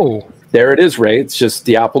know. There it is, Ray. It's just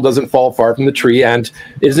the apple doesn't fall far from the tree. And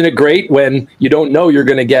isn't it great when you don't know you're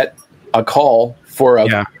going to get a call for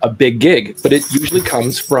a big gig, but it usually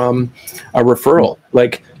comes from a referral.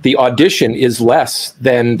 Like the audition is less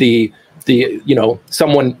than the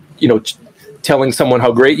someone, telling someone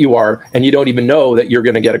how great you are, and you don't even know that you're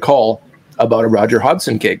going to get a call about a Roger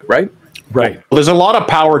Hodgson gig, right? Right. Well, there's a lot of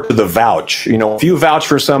power to the vouch. If you vouch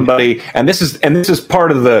for somebody, and this is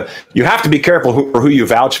part of you have to be careful who you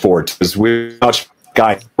vouch for, because we vouch for the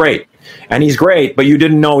guy, great. And he's great, but you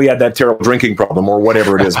didn't know he had that terrible drinking problem or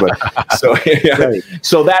whatever it is. But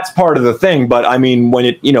so that's part of the thing. But I mean, when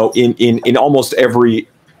it, in almost every,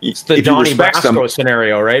 it's the Donnie Brasco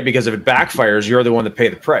scenario, right? Because if it backfires, you're the one that pay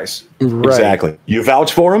the price. Right. Exactly. You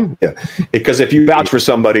vouch for him, because if you vouch for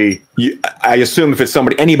somebody, I assume if it's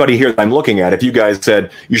anybody here that I'm looking at, if you guys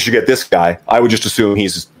said you should get this guy, I would just assume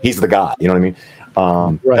he's the guy. You know what I mean?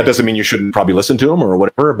 That doesn't mean you shouldn't probably listen to him or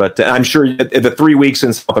whatever, but I'm sure the 3 weeks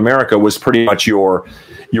in South America was pretty much your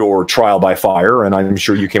trial by fire, and I'm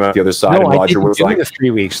sure you came out the other side. No, and Roger I didn't was do like, the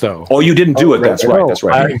 3 weeks though. Oh, you didn't do it. That's right. That's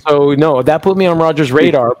right. So no, that put me on Roger's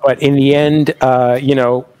radar. But in the end, I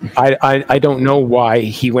don't know why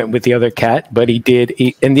he went with the other cat, but he did.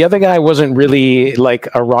 And the other guy wasn't really like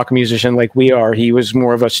a rock musician like we are. He was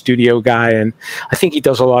more of a studio guy, and I think he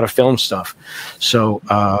does a lot of film stuff. So.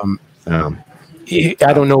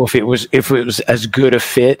 I don't know if it was as good a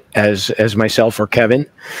fit as myself or Kevin.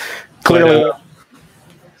 Clearly,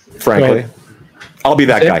 frankly, I'll be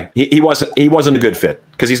that guy. He wasn't a good fit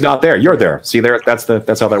because he's not there. You're there. See there. That's how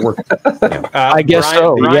that works. Yeah. I guess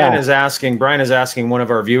Brian is asking one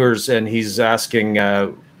of our viewers, and he's asking,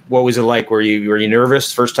 what was it like? Were you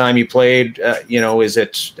nervous first time you played? Is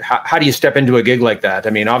it how do you step into a gig like that? I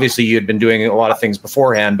mean, obviously you had been doing a lot of things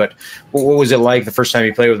beforehand, but what was it like the first time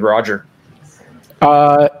you played with Roger?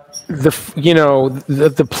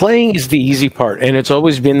 The playing is the easy part, and it's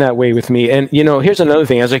always been that way with me. And here's another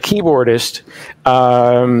thing: as a keyboardist,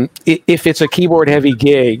 if it's a keyboard heavy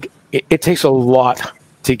gig, it takes a lot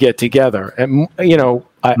to get together. And, you know,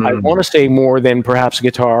 I want to say more than perhaps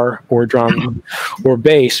guitar or drum or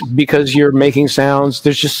bass, because you're making sounds.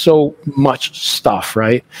 There's just so much stuff,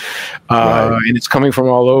 right? And it's coming from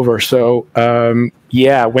all over. So,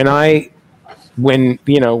 when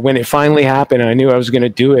it finally happened, I knew I was going to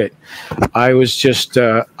do it. I was just,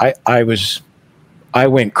 I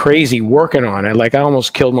went crazy working on it. Like, I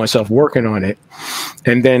almost killed myself working on it.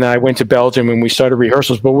 And then I went to Belgium and we started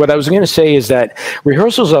rehearsals. But what I was going to say is that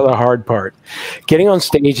rehearsals are the hard part. Getting on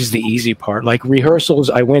stage is the easy part. Like rehearsals,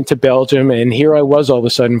 I went to Belgium and here I was all of a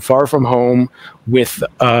sudden far from home with,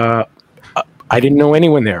 I didn't know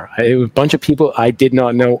anyone there. It was a bunch of people. I did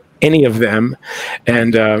not know any of them.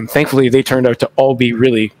 And thankfully they turned out to all be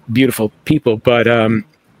really beautiful people. But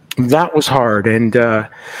that was hard. And,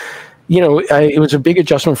 it was a big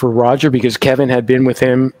adjustment for Roger because Kevin had been with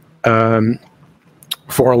him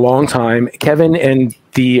for a long time. Kevin and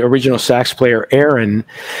the original sax player Aaron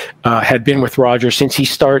had been with Roger since he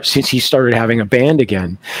started having a band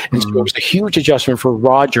again, and so it was a huge adjustment for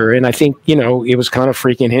Roger. And I think it was kind of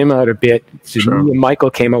freaking him out a bit. Sure. Me and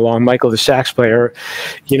Michael came along. Michael, the sax player,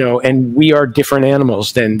 and we are different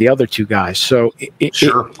animals than the other two guys. So it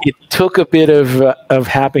took a bit of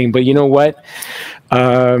happening, but you know what?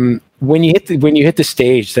 When you hit the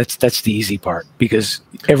stage, that's the easy part, because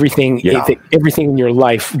everything in your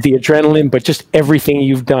life, the adrenaline, but just everything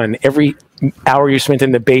you've done, every hour you spent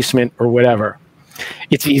in the basement or whatever,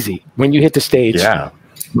 it's easy when you hit the stage. Yeah.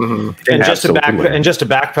 Mm-hmm. And just to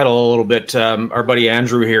backpedal a little bit, our buddy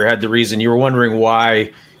Andrew here had the reason. You were wondering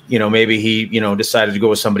why, maybe he, decided to go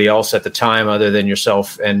with somebody else at the time other than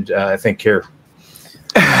yourself. And I think here.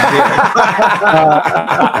 The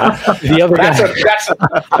other guy.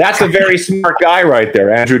 That's a very smart guy right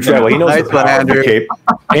there, Andrew Treadwell. He knows the power of the cape.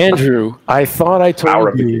 Andrew, I thought I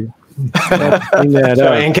told you.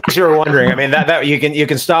 So in case you were wondering, I mean that you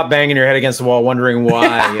can stop banging your head against the wall wondering why.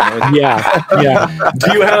 Yeah.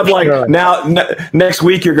 Do you have next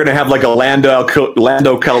week you're going to have like a Lando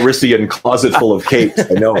Calrissian closet full of capes?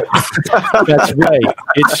 I know it. That's right.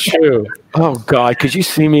 It's true. Oh God, could you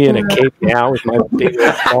see me in a cape now with my big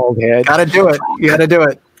bald head? Gotta do it. You gotta do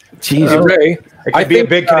it. Jesus, Ray. It could be a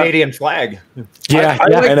big Canadian flag. Yeah,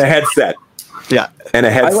 and a headset. Yeah, and a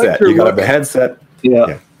headset. You got to have a headset.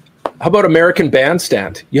 Yeah. How about American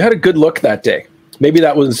Bandstand? You had a good look that day. Maybe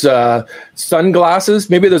that was sunglasses.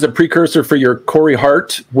 Maybe there's a precursor for your Corey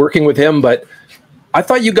Hart working with him. But I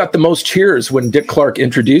thought you got the most cheers when Dick Clark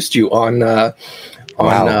introduced you on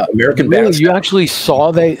American Bandstand. You actually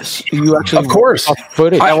saw that? You actually, of course, saw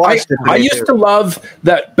footage. I used to love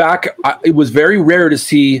that. It was very rare to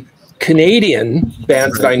see Canadian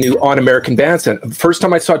bands that I knew on American Bandstand. The first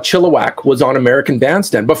time I saw Chilliwack was on American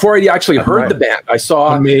Bandstand. Before I actually heard the band, I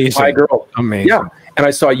saw My Girl. Amazing. Yeah, and I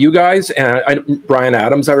saw you guys and Bryan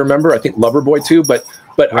Adams. I remember. I think Loverboy too. But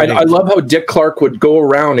I love how Dick Clark would go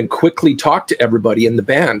around and quickly talk to everybody in the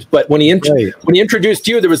band. But when he introduced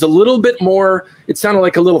you, there was a little bit more. It sounded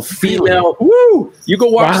like a little female. Woo! You go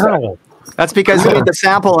watch that. That's because he had the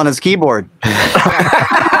sample on his keyboard.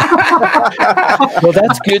 Well,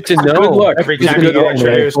 that's good to know. Good luck. Every time you get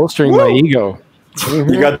introduced, bolstering my ego.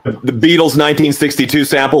 You got the Beatles 1962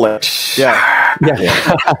 sample. Yeah.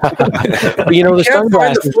 But you can't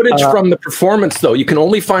find the footage from the performance, though. You can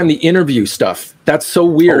only find the interview stuff. That's so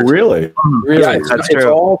weird. Oh, really? Yeah, it's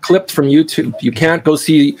all clipped from YouTube. You can't go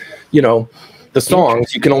see, the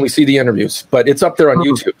songs. You can only see the interviews. But it's up there on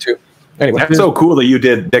YouTube, too. Anyway, that's so cool that you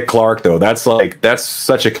did Dick Clark, though. That's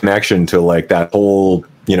such a connection to like that whole,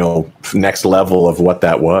 next level of what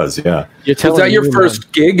that was. Yeah. Was that your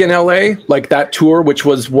first gig in LA? Like that tour, which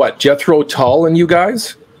was what, Jethro Tull and you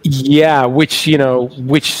guys? Yeah, which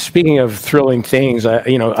speaking of thrilling things,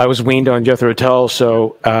 I was weaned on Jethro Tull,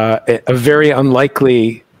 so a very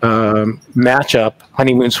unlikely matchup,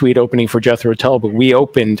 Honeymoon Suite opening for Jethro Tull, but we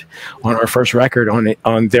opened on our first record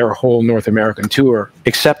on their whole North American tour,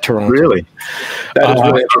 except Toronto. Really? That is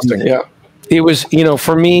really interesting. Yeah. It was,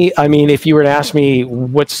 for me, I mean, if you were to ask me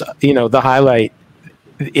what's, the highlight,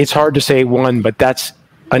 it's hard to say one, but that's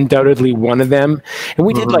undoubtedly one of them. And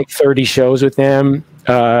we did like 30 shows with them,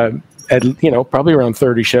 probably around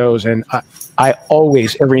 30 shows. And I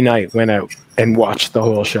always, every night, went out and watched the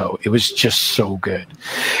whole show. It was just so good.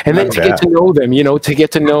 And then to get to know them, to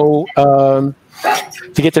get to know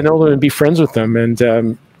them and be friends with them, and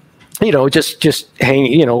just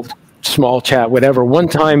hang, small chat, whatever. One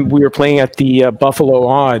time we were playing at the Buffalo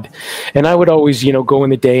Odd, and I would always, go in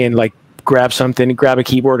the day and like grab a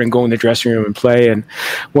keyboard and go in the dressing room and play. And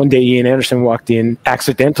one day Ian Anderson walked in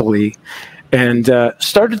accidentally and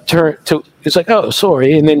started to it's like, oh,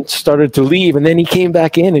 sorry, and then started to leave, and then he came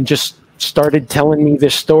back in and just started telling me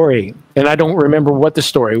this story, and I don't remember what the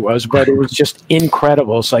story was, but it was just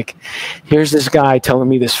incredible. It's like, here's this guy telling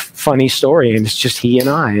me this funny story, and it's just he and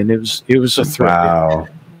I, and it was a thrill. Wow.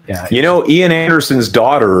 Yeah. Ian Anderson's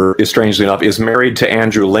daughter is, strangely enough, is married to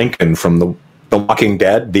Andrew Lincoln from the Walking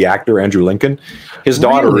Dead, the actor Andrew Lincoln. His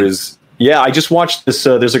daughter is. Yeah, I just watched this.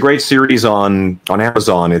 There's a great series on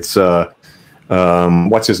Amazon. It's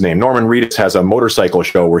what's his name? Norman Reedus has a motorcycle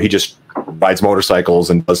show where he just rides motorcycles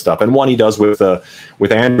and does stuff. And one he does with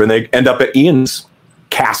Andrew, and they end up at Ian's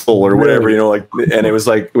castle or whatever, and it was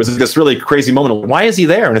this really crazy moment. Why is he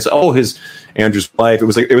there? And it's his Andrew's wife.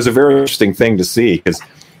 It was a very interesting thing to see because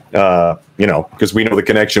because we know the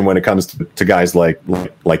connection when it comes to guys like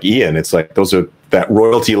Ian. It's like those are that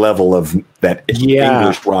royalty level of that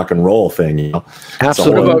English rock and roll thing.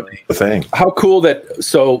 Absolutely, the thing. How cool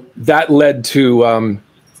that led to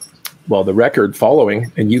the record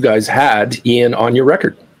following, and you guys had Ian on your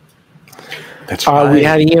record. That's right. We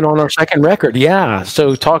had Ian on our second record. Yeah.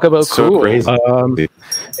 So talk about cool. Crazy.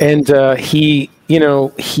 And he,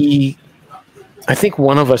 I think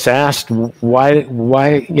one of us asked why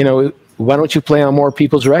don't you play on more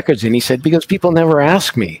people's records? And he said, because people never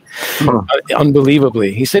ask me.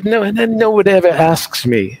 Unbelievably. He said, no one ever asks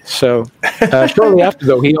me. So shortly after,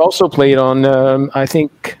 though, he also played on, I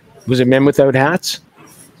think, was it Men Without Hats?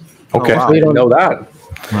 Okay. I didn't know that.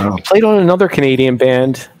 Wow. He played on another Canadian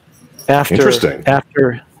band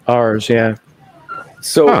after ours, yeah.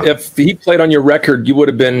 So if he played on your record, you would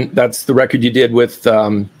have been, that's the record you did with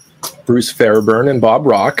Bruce Fairbairn and Bob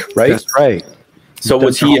Rock, right? That's right. So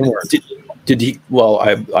was he, did he,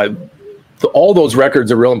 all those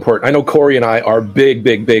records are real important. I know Corey and I are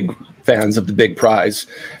big fans of The Big Prize.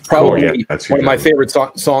 Probably one of my favorite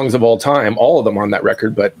songs of all time, all of them on that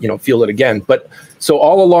record, but Feel It Again. But so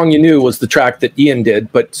All Along You Knew was the track that Ian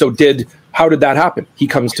did, but how did that happen? He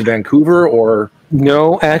comes to Vancouver or?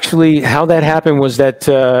 No, actually how that happened was that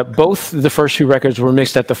both the first two records were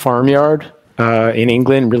mixed at the Farmyard in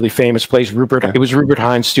England, really famous place. It was Rupert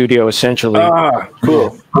Hines' studio, essentially.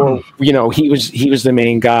 Cool. Well, he was the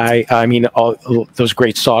main guy. I mean, all those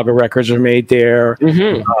great Saga records were made there.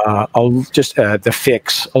 Mm-hmm. The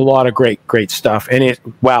Fix, a lot of great stuff. And it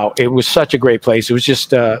was such a great place. It was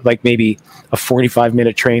just like maybe a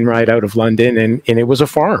 45-minute train ride out of London, and it was a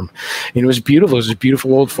farm. And it was beautiful. It was a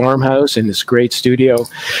beautiful old farmhouse and this great studio.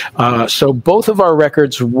 So both of our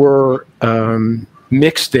records were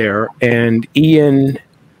mixed there, and Ian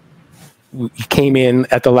came in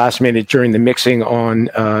at the last minute during the mixing on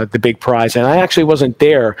The Big Prize, and I actually wasn't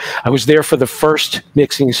there. I was there for the first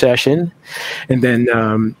mixing session, and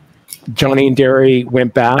then Johnny and Derry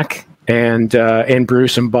went back, and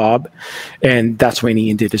Bruce and Bob, and that's when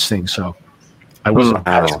Ian did his thing. So I wasn't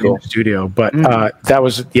actually in the studio, but that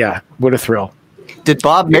was what a thrill. Did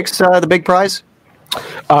Bob mix The Big Prize?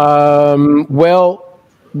 Well,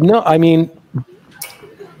 no, I mean.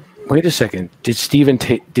 Wait a second. Did Steven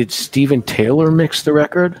Taylor mix the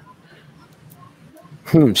record?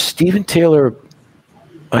 Steven Taylor,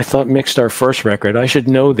 I thought, mixed our first record. I should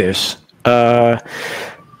know this.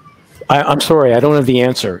 I'm sorry, I don't have the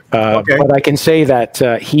answer. But I can say that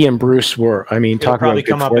he and Bruce were. I mean, it'll probably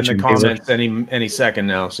come up in the comments any second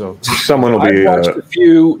now. So someone will be. I've watched a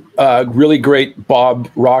few really great Bob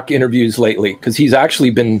Rock interviews lately because he's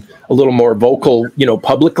actually been a little more vocal,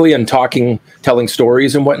 publicly and telling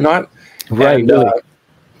stories and whatnot. Right. And,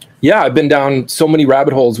 I've been down so many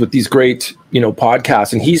rabbit holes with these great,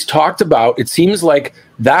 podcasts, and he's talked about. It seems like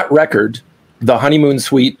that record, the Honeymoon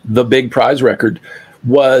Suite, The Big Prize record,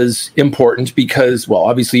 was important because,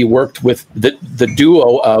 obviously you worked with the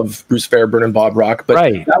duo of Bruce Fairbairn and Bob Rock, but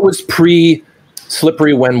that was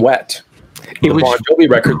pre-Slippery When Wet. It was Bon Jovi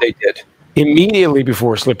record they did. Immediately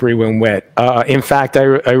before Slippery When Wet. In fact, I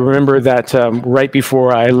remember that right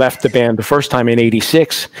before I left the band the first time in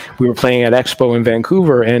 '86, we were playing at Expo in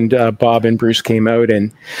Vancouver, and Bob and Bruce came out,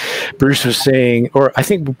 and Bruce was saying, or I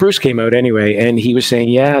think Bruce came out anyway, and he was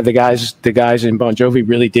saying, the guys in Bon Jovi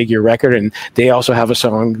really dig your record, and they also have a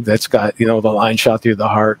song that's got, the line Shot Through the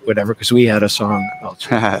Heart, whatever, because we had a song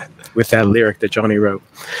with that lyric that Johnny wrote.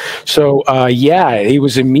 So, it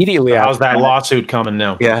was immediately How's that lawsuit coming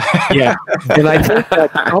now? Yeah. And I think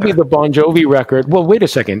that probably the Bon Jovi record. Well, wait a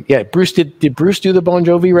second. Yeah, Bruce did Bruce do the Bon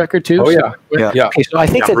Jovi record too? Oh yeah. Okay, so I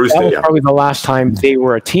think that was probably the last time they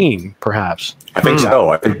were a team, perhaps. I think so.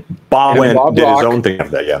 I think Bob did his own thing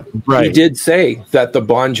of that. Yeah, right. He did say that the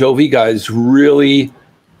Bon Jovi guys really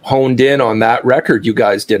honed in on that record you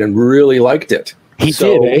guys did and really liked it. He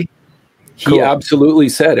did, eh? He absolutely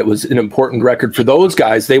said it was an important record for those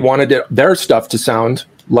guys. They wanted their stuff to sound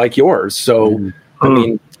like yours. So, I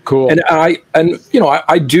mean, Cool. And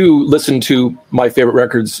I do listen to my favorite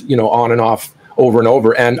records, on and off over and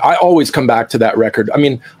over. And I always come back to that record. I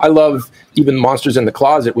mean, I love even Monsters in the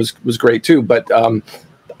Closet was great too. But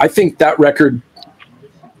I think that record,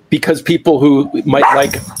 because people who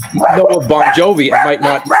might know of Bon Jovi and might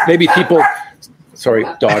not, maybe people, sorry,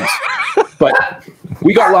 dogs, but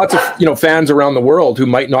we got lots of, fans around the world who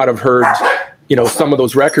might not have heard, some of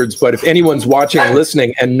those records. But if anyone's watching and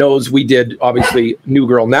listening and knows we did, obviously, New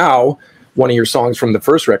Girl Now, one of your songs from the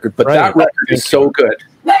first record, but that record is so good.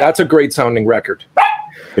 That's a great sounding record.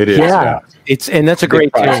 It is. Yeah. That's a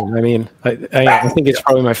great tune. I mean, I think it's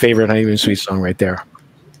probably my favorite Honeymoon Suite song right there.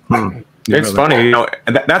 It's funny,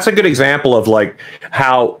 that's a good example of like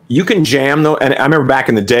how you can jam though. And I remember back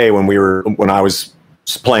in the day when I was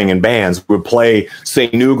playing in bands, we would play, say,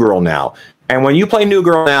 New Girl Now. And when you play New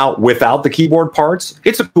Girl Now without the keyboard parts,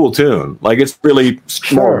 it's a cool tune. Like it's really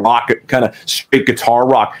more rock, kind of straight guitar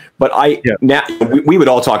rock. But now we would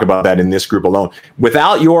all talk about that in this group alone.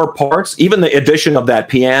 Without your parts, even the addition of that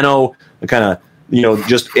piano, kind of,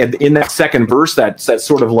 just in that second verse, that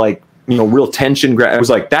sort of like, real tension. It was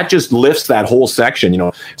like that just lifts that whole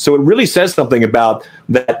section, So it really says something about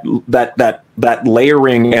that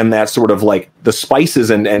layering and that sort of like the spices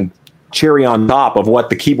and cherry on top of what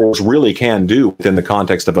the keyboards really can do within the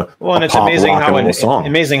context of a and it's pop, amazing rock, and roll song.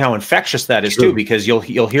 Amazing how infectious that is too, because you'll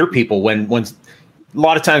hear people when a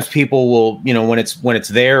lot of times people will, when it's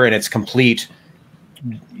there and it's complete,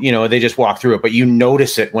 they just walk through it, but you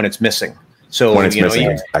notice it when it's missing. So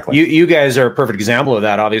exactly. You guys are a perfect example of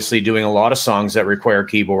that. Obviously, doing a lot of songs that require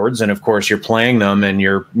keyboards, and of course, you're playing them and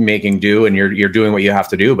you're making do and you're doing what you have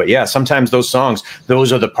to do. But yeah, sometimes those songs,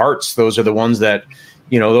 those are the parts. Those are the ones that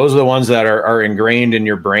those are the ones that are ingrained in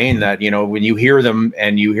your brain. That when you hear them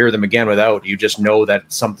and you hear them again without, you just know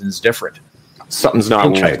that something's different. Something's not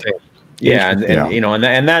right. Yeah,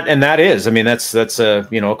 and that is. I mean, that's a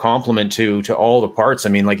a compliment to all the parts. I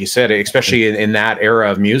mean, like you said, especially in that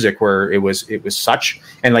era of music where it was such,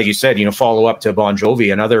 and like you said, follow up to Bon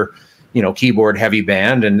Jovi, another keyboard heavy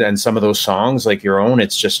band, and some of those songs like your own.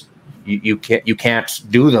 It's just you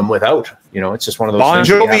can't do them without. It's just one of those.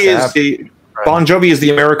 Bon Jovi is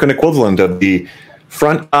the American equivalent of the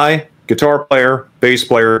front guy, guitar player, bass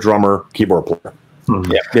player, drummer, keyboard player.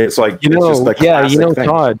 Yeah, it's like thing.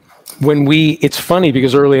 Todd. It's funny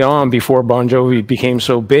because early on, before Bon Jovi became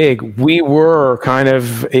so big, we were kind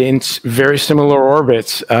of in very similar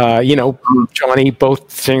orbits. Johnny, both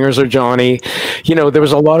singers are Johnny. There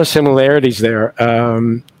was a lot of similarities there.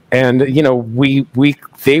 And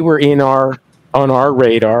they were on our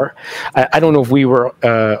radar. I don't know if we were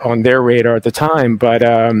on their radar at the time, but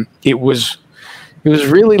it was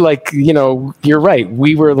really like, you're right.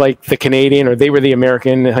 We were like the Canadian, or they were the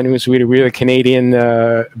American Honeymoon Suite. We were the Canadian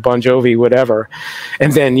Bon Jovi, whatever.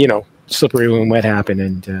 And then, Slippery When Wet happened.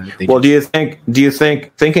 And do you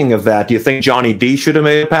think, thinking of that, do you think Johnny D should have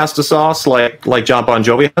made a pasta sauce like John Bon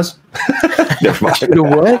Jovi has? Never mind.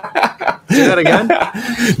 What? Say that again?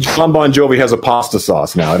 John Bon Jovi has a pasta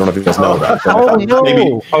sauce now. I don't know if you guys know that. No.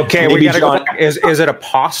 Maybe we gotta go. Is it a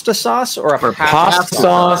pasta sauce or a pasta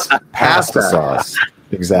sauce? Pasta sauce.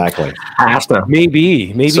 Exactly. Pasta.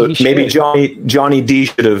 Maybe Johnny D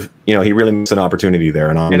should have. He really missed an opportunity there.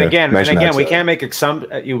 And again, we can't make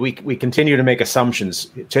we continue to make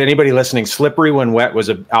assumptions. To anybody listening, "Slippery When Wet" was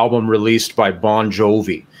an album released by Bon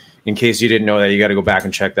Jovi. In case you didn't know that, you got to go back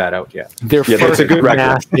and check that out. Yeah, it's a good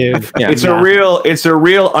record. It's a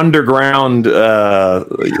real underground. You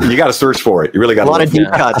got to search for it. You really got a lot of deep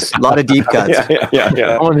cuts. A lot of deep cuts.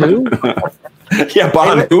 Yeah. On who?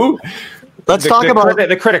 Bon who? Let's talk about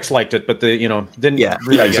the critics liked it, but didn't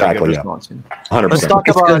really get a good response. 100%. Let's talk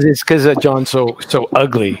about it's because John's so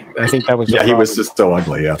ugly. I think that was he was just so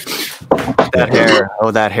ugly. Yeah,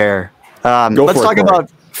 that hair. Let's talk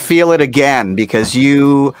about Feel It Again, because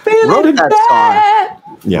you wrote that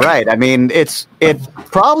song. Yeah. Right. I mean, it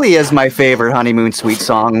probably is my favorite Honeymoon Suite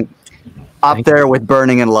song, up there with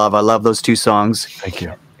Burning in Love. I love those two songs. Thank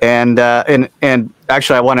you. And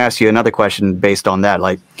actually, I want to ask you another question based on that.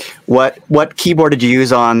 Like, what keyboard did you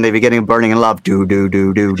use on the beginning of Burning in Love? Do. It's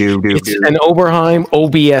an Oberheim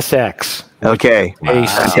OBSX. Okay, wow.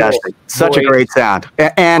 Fantastic! Such a great sound.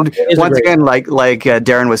 And once again, like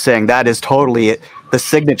Darren was saying, that is totally the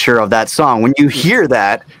signature of that song. When you hear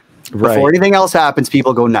that, before anything else happens,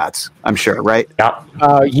 people go nuts. I'm sure, right?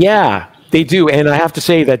 Yeah. Yeah. They do, and I have to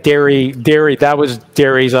say that Derry, that was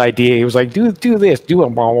Derry's idea. He was like, "Do this, do a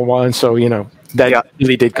blah blah blah," and so that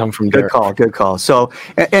really did come from Derry. Good call. So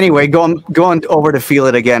anyway, going over to Feel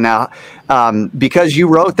It Again now, because you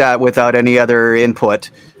wrote that without any other input.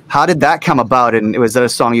 How did that come about? And was that a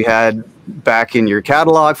song you had back in your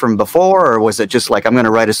catalog from before, or was it just like, I'm going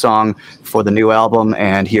to write a song for the new album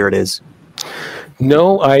and here it is?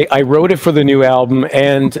 No, I wrote it for the new album,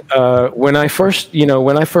 and when I first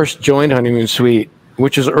joined Honeymoon Suite,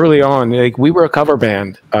 which was early on, like we were a cover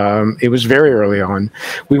band. It was very early on.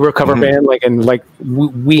 We were a cover band,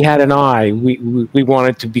 we had an eye. We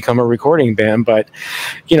wanted to become a recording band, but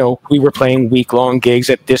we were playing week-long gigs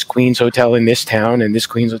at this Queen's Hotel in this town and this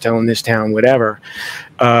Queen's Hotel in this town, whatever.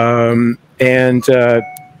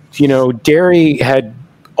 Derry had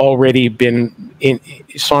already been in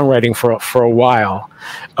songwriting for a while,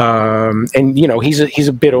 and he's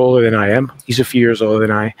a bit older than I am. He's a few years older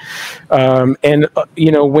than I,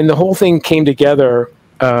 when the whole thing came together,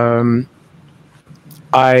 I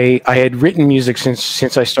had written music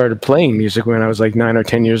since I started playing music when I was like 9 or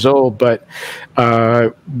 10 years old. But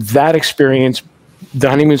that experience, the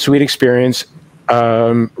Honeymoon Suite experience,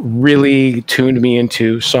 really tuned me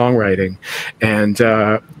into songwriting. And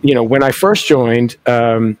when I first joined,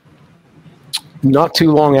 not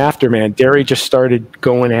too long after, man, Derry just started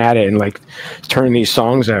going at it and like turning these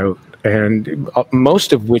songs out, and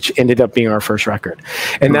most of which ended up being our first record.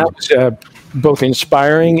 And that was both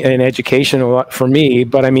inspiring and educational for me.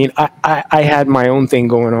 But I mean, I had my own thing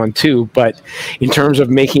going on too. But in terms of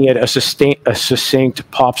making it a succinct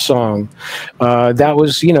pop song, that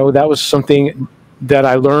was something that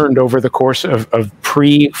I learned over the course of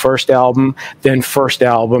pre-first album, then first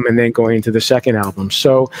album, and then going into the second album.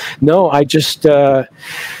 So no, I just would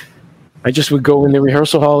go in the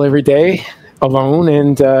rehearsal hall every day alone,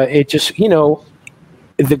 and it just,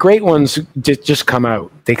 the great ones just come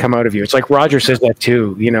out. They come out of you. It's like Roger says that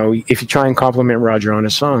too. If you try and compliment Roger on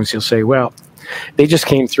his songs, he'll say, well, they just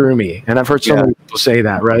came through me. And I've heard so many people say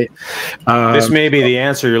that, right? This may be the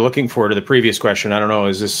answer you're looking for to the previous question. I don't know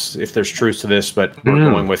if there's truth to this, but we're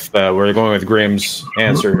going with Graham's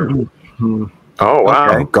answer. Oh,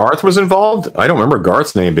 wow. Okay. Garth was involved? I don't remember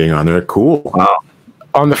Garth's name being on there. Cool. Wow.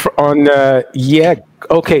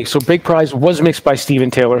 Okay, so Big Prize was mixed by Stephen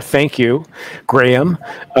Taylor. Thank you, Graham.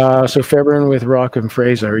 So Fairbairn with Rock and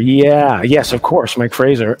Fraser. Yes, of course, Mike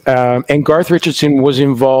Fraser. And Garth Richardson was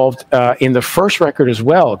involved in the first record as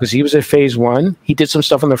well, because he was at Phase One. He did some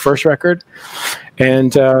stuff on the first record.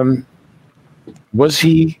 And was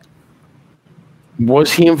he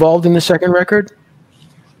involved in the second record?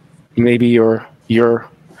 Maybe your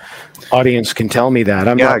audience can tell me that.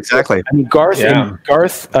 Exactly. I mean, Garth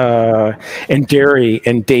and Derry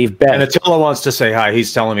and Dave Bett. And Attila wants to say hi.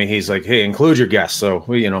 He's telling me, he's like, hey, include your guests. So,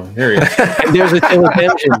 here he is. And there's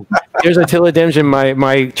Attila Demjen,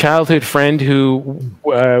 my childhood friend who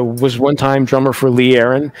was one time drummer for Lee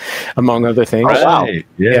Aaron, among other things. Oh, wow.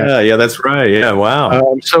 Yeah, that's right. Yeah,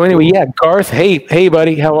 wow. So anyway, Garth, hey,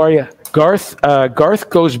 buddy, how are you? Garth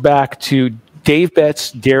goes back to Dave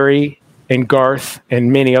Betts, Derry, and Garth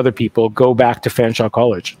and many other people go back to Fanshawe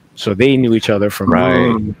College. So they knew each other from...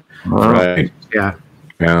 Right. Yeah.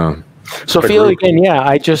 So But Feel Again,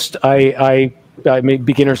 I made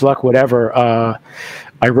beginner's luck, whatever.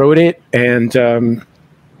 I wrote it, and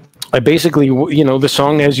I basically, the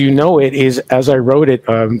song as you know it is as I wrote it,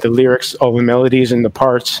 the lyrics, all the melodies and the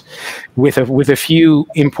parts, with a few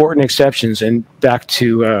important exceptions, and back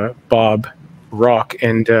to Bob Rock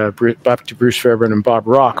and back to Bruce Fairbairn and Bob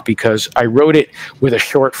Rock, because I wrote it with a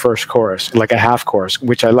short first chorus, like a half chorus,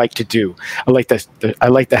 which I like to do. I like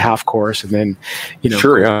the half chorus, and then get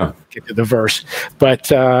to the verse.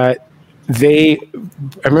 But I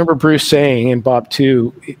remember Bruce saying, and Bob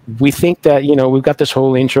too, we think that, we've got this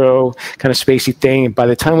whole intro kind of spacey thing, and by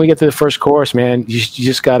the time we get to the first chorus, man, you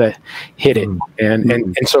just got to hit it.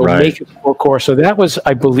 And so make it full chorus. So that was,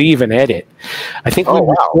 I believe, an edit. I think we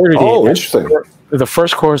recorded it. Oh, interesting. The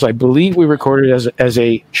first chorus, I believe we recorded as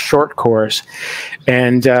a short chorus,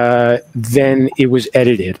 and then it was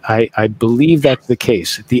edited. I believe that's the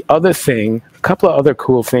case. The other thing, a couple of other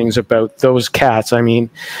cool things about those cats, I mean,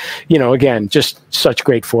 again, just such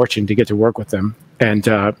great fortune to get to work with them. And,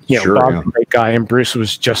 Bob's a great guy, and Bruce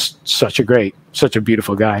was just such a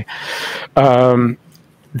beautiful guy.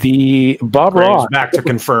 The Bob Rock. Back to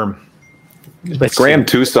confirm. Graham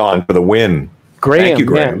Tucson for the win. Thank you,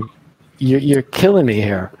 Graham. Man, you're killing me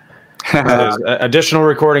here. Additional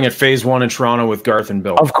recording at Phase One in Toronto with Garth and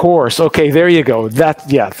Bill. Of course. Okay, there you go. That's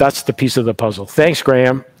the piece of the puzzle. Thanks,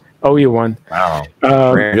 Graham. Oh, you won. Wow.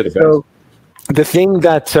 You're the best. So the thing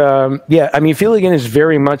that, Feel Again is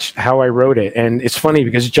very much how I wrote it. And it's funny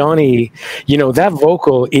because Johnny, that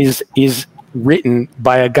vocal is written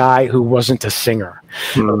by a guy who wasn't a singer.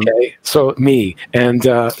 Okay. So me. And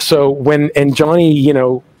Johnny,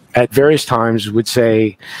 at various times would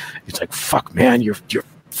say, it's like, fuck, man, you're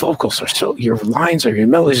vocals are so, your lines or your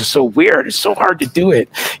melodies are so weird. It's so hard to do it,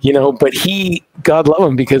 you know, but God love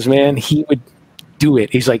him, because man, he would do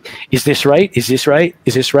it. He's like, is this right? Is this right?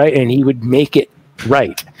 Is this right? And he would make it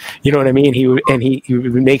right. You know what I mean? He would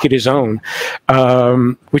make it his own,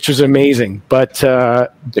 which was amazing. But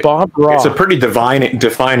Bob Rock, it's a pretty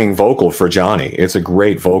defining vocal for Johnny. It's a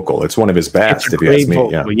great vocal. It's one of his best, if you ask me.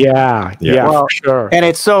 Vocal. Yeah, well, for sure. And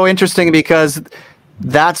it's so interesting because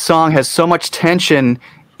that song has so much tension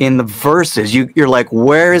in the verses. You're like,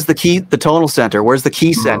 where is the tonal center? Where's the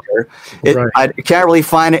key center? I can't really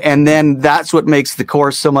find it. And then that's what makes the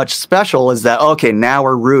chorus so much special, is that, okay, now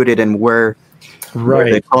we're rooted in where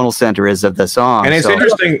the tonal center is of the song. And it's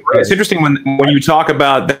interesting. It's interesting when you talk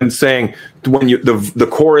about them saying, when the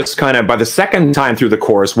chorus kind of, by the second time through the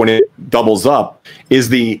chorus, when it doubles up, is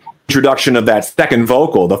the introduction of that second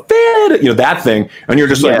vocal, that thing, and you're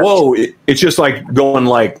just like, whoa! It's just like going,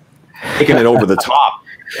 like taking it over the top.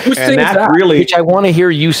 Who sings that? Really, which I want to hear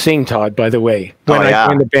you sing, Todd. By the way, when I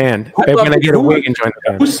join the band, when I get a wig and join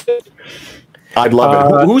the band, I'd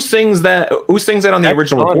love it. Who sings that? Who sings that on the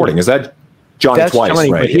original recording? Is that Johnny Twice? Johnny,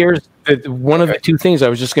 right. But here's one of the two things I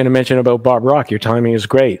was just going to mention about Bob Rock. Your timing is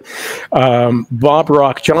great. Bob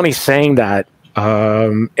Rock, Johnny sang that,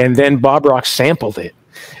 and then Bob Rock sampled it.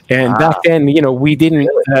 And back then, we didn't,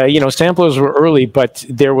 samplers were early, but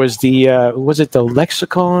there was was it the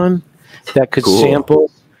Lexicon that could sample?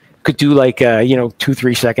 Could do like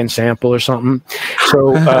 2-3 second sample or something.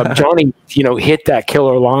 So Johnny, hit that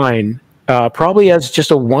killer line probably as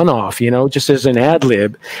just a one-off, just as an ad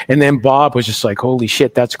lib. And then Bob was just like, holy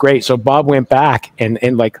shit, that's great. So Bob went back and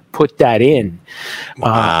like put that in.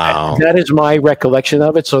 Wow. That is my recollection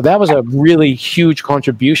of it. So that was a really huge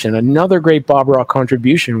contribution. Another great Bob Rock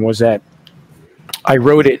contribution was that I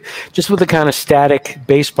wrote it just with a kind of static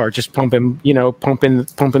bass part, just pumping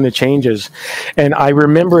the changes. And I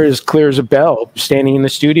remember as clear as a bell standing in the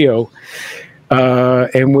studio.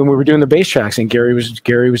 And when we were doing the bass tracks, and Gary was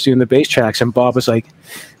doing the bass tracks, and Bob was like,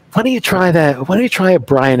 why don't you try that? Why don't you try a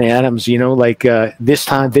Bryan Adams, like this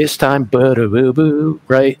time, boo,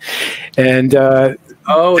 right? And that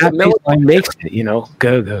bass line makes it,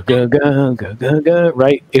 go, go, go, go, go, go, go,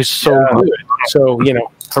 right? It's so good. So,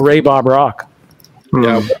 hooray, Bob Rock.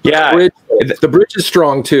 Yeah. The bridge is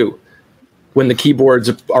strong too when the keyboards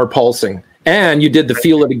are pulsing. And you did the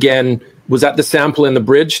Feel It Again. Was that the sample in the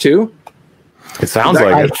bridge too? It sounds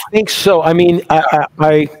like it. I think so. I mean,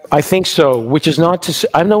 I think so, which is not to say,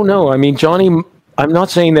 I don't know. I mean, Johnny, I'm not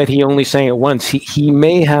saying that he only sang it once. He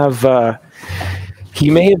may have done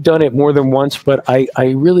it more than once, but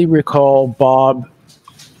I really recall Bob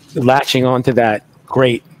latching onto that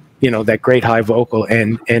great high vocal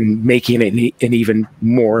and making it an even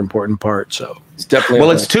more important part. So it's definitely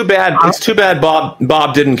it's too bad. It's too bad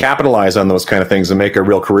Bob didn't capitalize on those kind of things and make a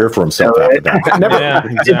real career for himself after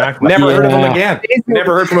that. Never heard of him again.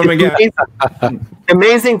 Never heard from him again.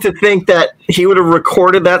 Amazing to think that he would have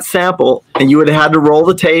recorded that sample and you would have had to roll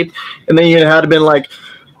the tape, and then you'd have had to been like,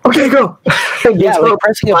 okay, go. Like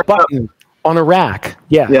pressing a button on a rack.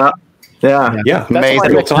 Yeah.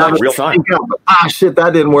 Amazing. Real time. Shit,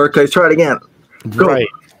 that didn't work. Let's try it again. Go. Right.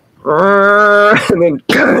 And then,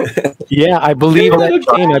 I believe that.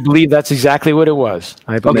 I believe that's exactly what it was.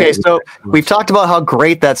 Okay, so we've talked about how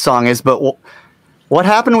great that song is, but what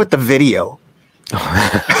happened with the video?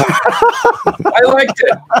 I liked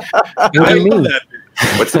it. What do you mean?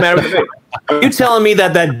 What's the matter with the video? Are you telling me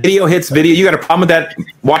that video hits video? You got a problem with that?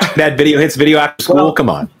 Watching that video hits video after school? Well, come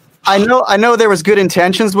on. I know there was good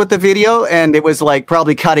intentions with the video, and it was like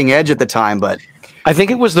probably cutting edge at the time, but I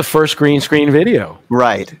think it was the first green screen video.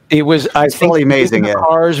 Right. It was. I think really amazing. The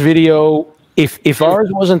Cars video. If ours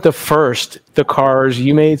wasn't the first, the Cars,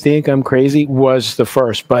 you may think I'm crazy, was the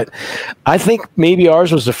first, but I think maybe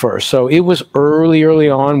ours was the first. So it was early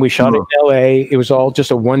on. We shot in LA. It was all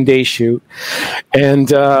just a 1-day shoot,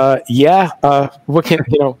 and what can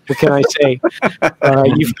I say?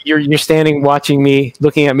 You're standing watching me,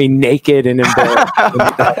 looking at me naked and embarrassed.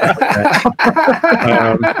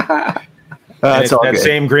 That's all that good.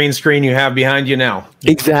 Same green screen you have behind you now.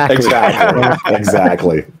 Exactly.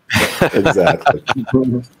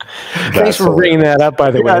 Thanks for bringing that up,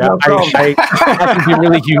 by the way. No I have been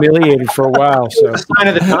really humiliated for a while. So sign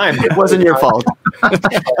of the time. It wasn't your fault.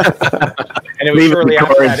 And it was shortly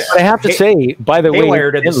after that. I have to say, by the way,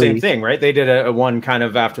 Haywire did the same thing, right? They did a one kind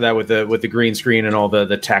of after that with the green screen and all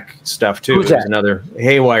the tech stuff too. Who's that? Another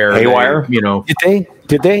Haywire.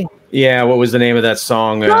 Did they? Yeah, what was the name of that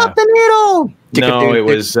song? Drop the needle. No, it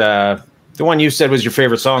was the one you said was your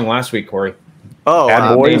favorite song last week, Corey. Oh,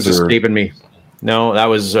 Bad Boys escaping me. No, that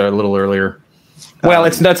was a little earlier. Well,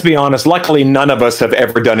 let's be honest. Luckily, none of us have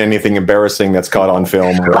ever done anything embarrassing that's caught on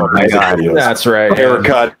film or music videos. That's right.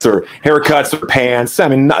 Haircuts or pants. I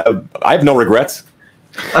mean, I have no regrets.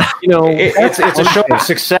 It's a show of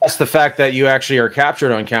success. The fact that you actually are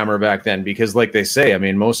captured on camera back then, because, like they say, I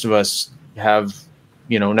mean, most of us have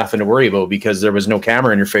nothing to worry about because there was no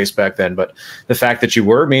camera in your face back then. But the fact that you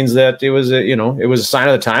were means that it was it was a sign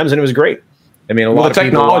of the times, and it was great. I mean, a lot of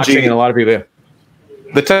people watching, and a lot of people.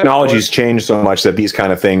 The technology's changed so much that these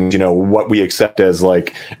kind of things, what we accept as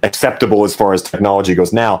like acceptable as far as technology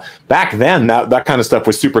goes now. Back then, that kind of stuff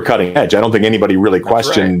was super cutting edge. I don't think anybody really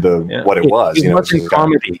questioned what it was. It wasn't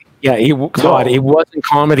comedy. Yeah, it wasn't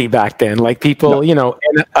comedy back then. Like people,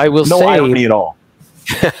 and I will say, no irony at all.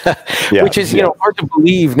 Which is hard to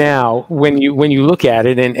believe now when you look at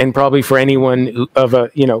it, and probably for anyone of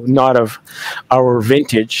not of our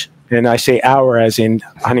vintage. And I say our as in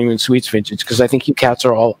Honeymoon Suites vintage, because I think you cats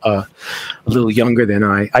are all a little younger than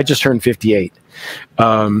I. I just turned 58.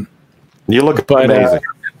 You look amazing.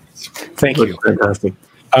 Thank you. Fantastic.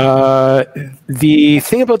 The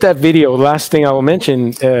thing about that video, last thing I will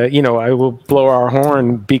mention, I will blow our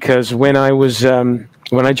horn, because when I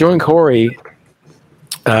joined Corey,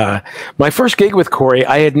 my first gig with Corey,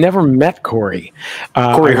 I had never met Corey.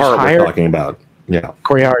 Corey Hart we're talking about. Yeah,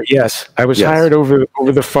 Corey Hart. Yes, I was hired over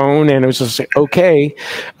the phone, and it was just like, okay,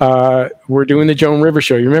 we're doing the Joan Rivers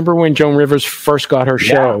show. You remember when Joan Rivers first got her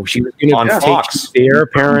show? She was going to take the heir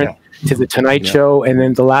apparent to the Tonight Show, and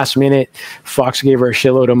then the last minute, Fox gave her a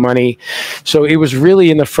shitload of money. So it was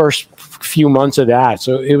really in the first few months of that.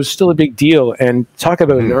 So it was still a big deal. And talk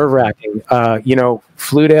about nerve-wracking.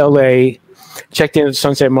 Flew to LA, checked in at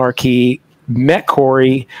Sunset Marquee, met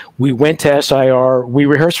Corey. We went to SIR. We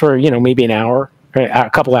rehearsed for maybe an hour. A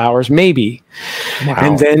couple hours, maybe. Wow.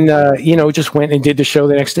 And then, just went and did the show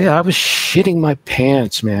the next day. I was shitting my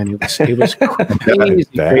pants, man. It was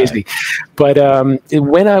crazy. But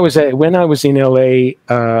when I was in LA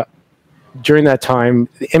during that time,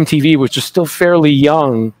 MTV was just still fairly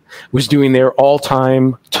young, was doing their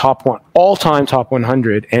all-time top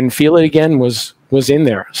 100, and Feel It Again was in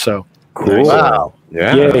there. So cool. Wow.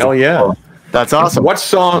 Yeah. Hell yeah. That's awesome. What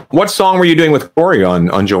song were you doing with Corey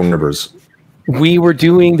on Joan Rivers? We were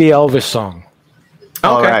doing the Elvis song.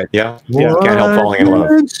 Okay. Right. Yeah. Can't help falling in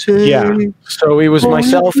love. Yeah. So it was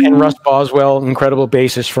myself and Russ Boswell, incredible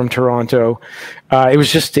bassist from Toronto. It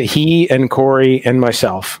was just he and Corey and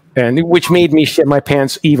myself, and which made me shit my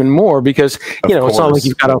pants even more because it's not like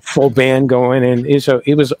you've got a full band going, and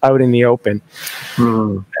it was out in the open.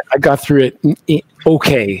 I got through it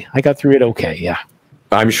okay. Yeah.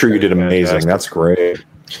 I'm sure you did amazing. That's great.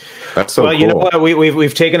 That's so cool. You know what?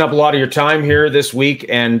 We've taken up a lot of your time here this week,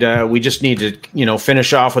 and we just need to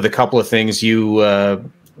finish off with a couple of things.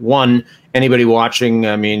 One, anybody watching,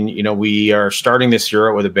 I mean, we are starting this year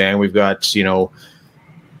out with a bang. We've got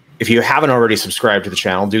if you haven't already subscribed to the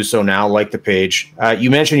channel, do so now. Like the page. You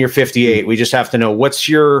mentioned you're 58. We just have to know, what's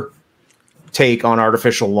your take on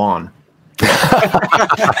artificial lawn?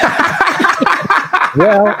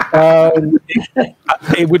 Well,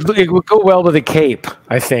 it would go well with a cape,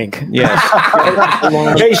 I think. Yes.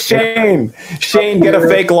 Hey, Shane, get a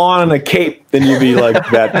fake lawn and a cape, then you'd be like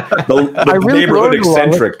that. The really neighborhood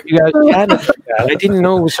eccentric. I didn't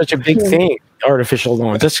know it was such a big thing. Artificial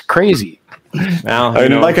lawns. That's crazy. Now, I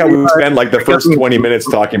like how we spent like the first 20 minutes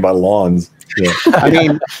talking about lawns. Yeah. I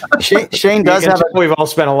mean, Shane does have. We've all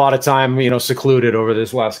spent a lot of time, secluded over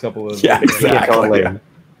this last couple of. Yeah, exactly.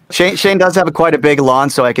 Shane does have quite a big lawn,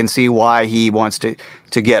 so I can see why he wants to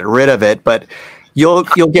get rid of it. But you'll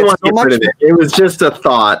get so much. Rid of it. It was just a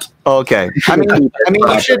thought. Okay, I mean,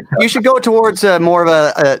 you should go towards more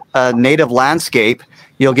of a native landscape.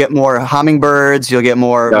 You'll get more hummingbirds. You'll get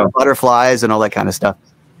more butterflies and all that kind of stuff.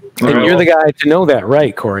 And you're the guy to know that,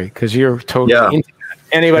 right, Corey? Because you're totally into that.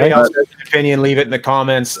 Anybody else has an opinion, leave it in the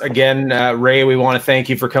comments. Again, Ray, we want to thank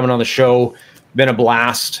you for coming on the show. Been a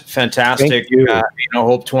blast. Fantastic.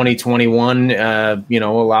 Hope 2021,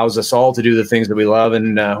 allows us all to do the things that we love,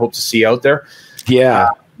 and hope to see you out there. Yeah.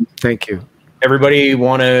 Thank you. Everybody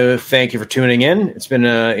want to thank you for tuning in. It's been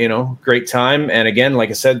a, great time. And again, like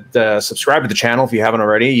I said, subscribe to the channel if you haven't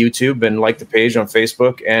already, YouTube, and like the page on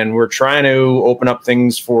Facebook. And we're trying to open up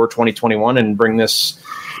things for 2021 and bring this,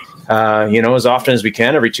 as often as we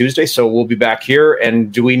can every Tuesday. So we'll be back here.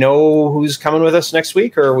 And do we know who's coming with us next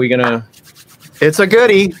week, or are we going to... It's a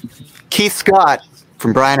goodie. Keith Scott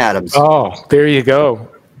from Bryan Adams. Oh, there you go.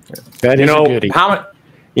 That is a goodie.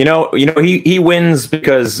 He wins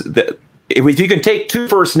because if you can take two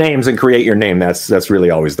first names and create your name, that's really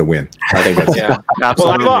always the win. I think that's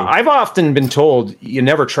absolutely. Well, I've often been told you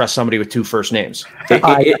never trust somebody with two first names.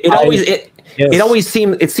 it always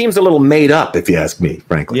seems a little made up, if you ask me,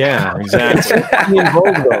 frankly. Yeah, exactly. Be in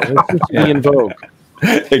vogue, though. It's be in vogue.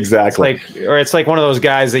 Exactly. It's like one of those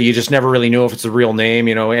guys that you just never really knew if it's a real name.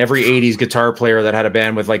 You know, every '80s guitar player that had a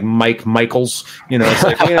band with like Mike Michaels. You know, it's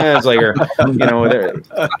like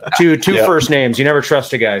two first names. You never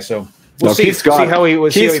trust a guy. So we'll see how he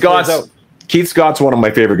was. Keith Scott's one of my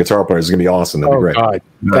favorite guitar players. It's gonna be awesome. That'd be great. God.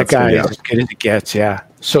 That guy is as good as it gets. Yeah,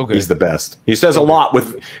 so good. He's the best. He says a lot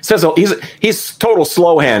he's total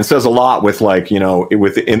slow hand. Says a lot with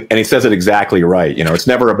and he says it exactly right. You know, it's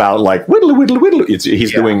never about like whittle whittle whittle.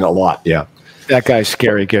 He's doing a lot. Yeah. That guy's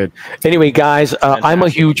scary good. Anyway, guys, I'm a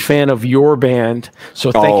huge fan of your band, so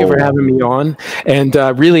thank you for having me on. And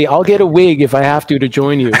really, I'll get a wig if I have to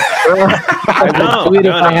join you. I will do it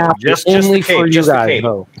if I have to. Just only the cape, for you just guys. the cape.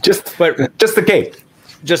 No. Just the cape.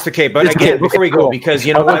 Just the cape. But again, before we go, because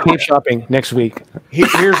you know I'll go cape shopping next week.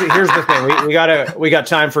 Here's the thing. We got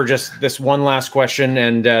time for just this one last question,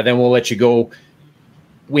 and then we'll let you go.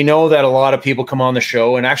 We know that a lot of people come on the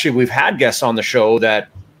show, and actually, we've had guests on the show that,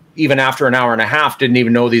 even after an hour and a half, didn't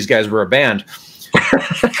even know these guys were a band.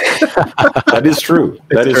 That is true.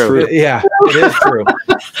 That is true. Yeah, it is true.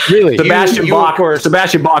 Really, Sebastian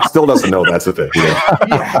Bach still doesn't know that's the thing.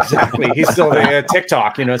 Yeah, exactly. He's still the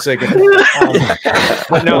TikTok. You know, it's like.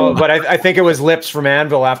 But I think it was Lips from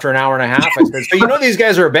Anvil after an hour and a half. I said, "So you know these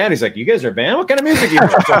guys are a band?" He's like, "You guys are a band? What kind of music you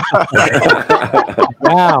play?"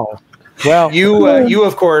 Wow. Well, you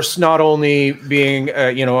of course, not only being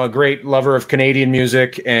a great lover of Canadian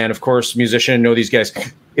music and of course musician, know these guys.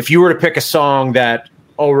 If you were to pick a song that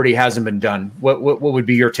already hasn't been done, what would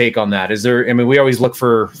be your take on that? Is there? I mean, we always look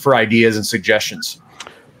for ideas and suggestions.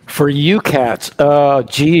 For you cats,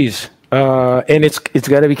 geez, and it's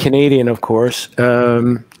got to be Canadian, of course.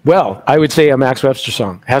 Well, I would say a Max Webster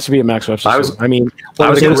song. It has to be a Max Webster song. I mean, one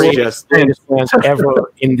of the greatest bands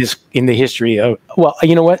ever in the history of. Well,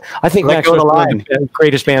 you know what? I think Max Webster is one of the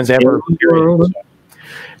greatest bands ever.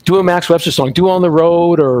 Do a Max Webster song. Do On the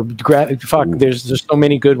Road or There's so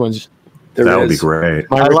many good ones. That would be great.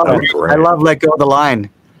 I love Let Go of the Line.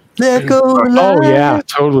 Let go. Of the line. Oh yeah,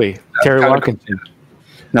 totally. Terry Walkington.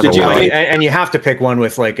 And you have to pick one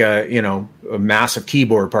with like a massive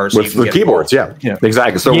keyboard part. With the keyboards, yeah,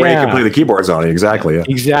 exactly. So Ray can play the keyboards on it, exactly. Yeah.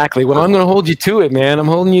 Exactly. Well, I'm going to hold you to it, man. I'm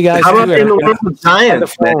holding you guys. How about In the World of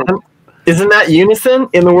Giants? Man? Isn't that Unison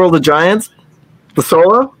in the World of Giants? The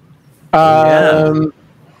solo?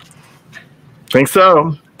 Think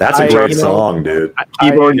so. That's a great song, dude.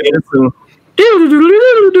 Keyboard Unison.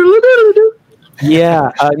 Yeah,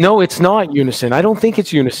 no, it's not Unison. I don't think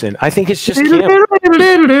it's Unison. I think it's just Kim.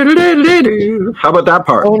 How about that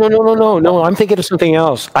part? Oh no! I'm thinking of something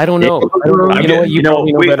else. I don't know. You know what? You know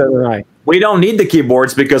better than I. We don't need the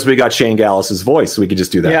keyboards because we got Shane Gallus's voice. We could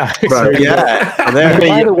just do that. Yeah, right.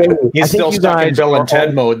 By the way, he's still stuck in Bill and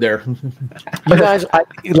Ted mode there. You guys,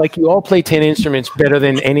 you all play 10 instruments better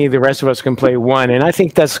than any of the rest of us can play one, and I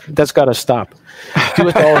think that's got to stop. Do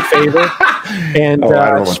us all a favor and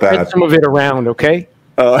spread some of it around, okay?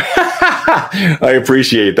 I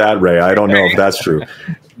appreciate that, Ray. I don't know if that's true.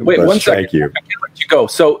 Wait, one second. Thank you. I can't let you go.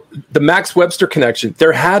 So the Max Webster connection,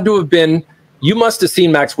 there had to have been, you must have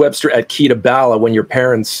seen Max Webster at Kita Bala when your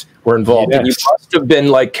parents were involved. Yes. And you must have been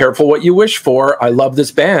like, careful what you wish for. I love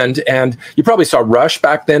this band. And you probably saw Rush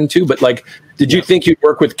back then too. But did you think you'd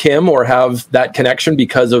work with Kim or have that connection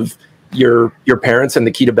because of your parents and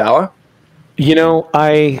the Kita Bala?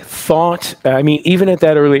 I thought, even at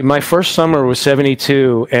that early, my first summer was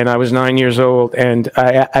 72 and I was 9 years old. And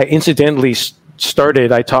I incidentally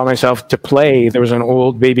I taught myself to play. There was an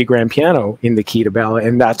old baby grand piano in the Kita Bala,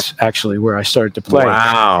 and that's actually where I started to play.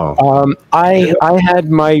 Wow. I had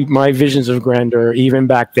my visions of grandeur even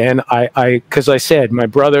back then. Because I said my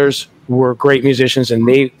brothers were great musicians and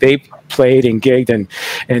they played and gigged and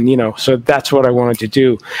so that's what I wanted to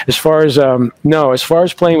do. As far as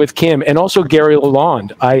playing with Kim and also Gary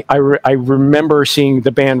Lalonde, I remember seeing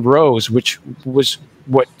the band Rose, which was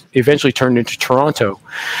what eventually turned into Toronto,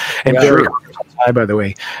 and Gary, hi by the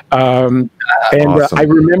way, and awesome. I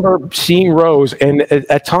remember seeing Rose, and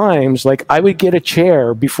at times I would get a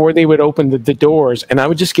chair before they would open the doors, and I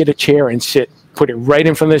would just get a chair and put it right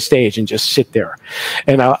in front of the stage and just sit there.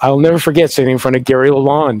 And I'll never forget sitting in front of Gary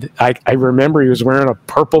Lalonde. I remember he was wearing a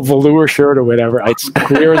purple velour shirt or whatever. It's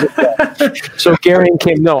clear as a bell. So Gary and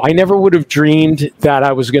Kim, no, I never would have dreamed that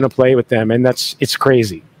I was going to play with them. And it's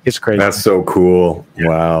crazy. It's crazy. That's so cool.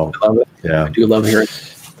 Wow. I love it. Yeah. I do love hearing.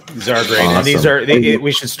 These are great. Awesome. And these are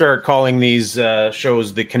we should start calling these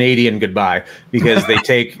shows the Canadian goodbye because they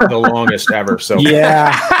take the longest ever. So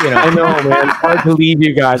yeah, I know, man. It's hard to leave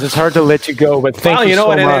you guys. It's hard to let you go, but thank you so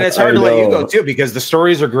much. And it's hard to let you go too because the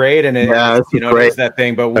stories are great and it's that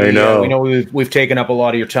thing. But we know we've taken up a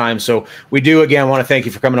lot of your time, so we do again want to thank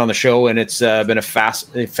you for coming on the show, and it's been a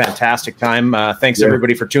fantastic time. Thanks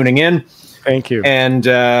everybody for tuning in. Thank you. And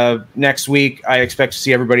next week I expect to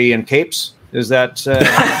see everybody in capes. Is that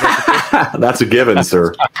that's a given,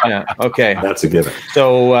 sir? Yeah. Okay. That's a given.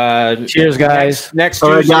 So cheers, guys. Next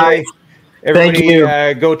Tuesday,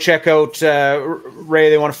 everybody go check out Ray.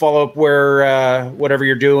 They want to follow up where whatever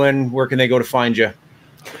you're doing. Where can they go to find you?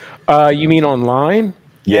 You mean online?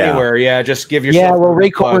 Yeah. Anywhere. Yeah. Just give yourself. Yeah. Well,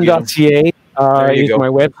 raycoburn.ca. Is my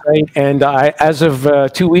website, and as of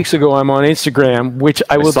 2 weeks ago, I'm on Instagram, which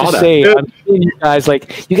I will just say, I'm seeing you guys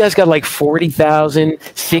you guys got like 40,000,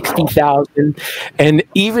 60,000, and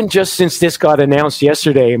even just since this got announced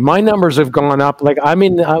yesterday, my numbers have gone up. Like I'm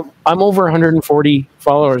over 140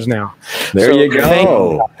 followers now. There you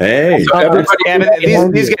go. Hey,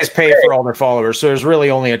 these guys pay for all their followers, so there's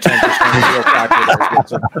really only a 10% real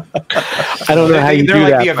factor. I don't know how you do that.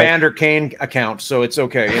 They're like the Evander Kane account, so it's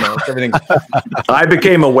okay. Everything's. I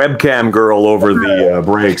became a webcam girl over the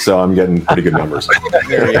break, so I'm getting pretty good numbers.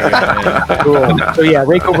 There you go, man. Cool. So yeah,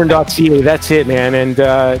 raycoburn.ca. That's it, man. And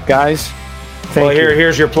guys,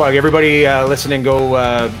 here's your plug. Everybody listening,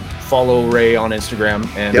 go follow Ray on Instagram,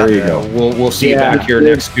 and there you go. We'll see you back here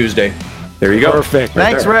next Tuesday. There you go. Perfect.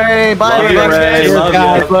 Thanks, Ray. Bye. Love you, Ray.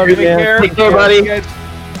 Love you, buddy. Take care, buddy.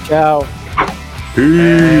 Ciao.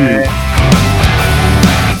 Peace.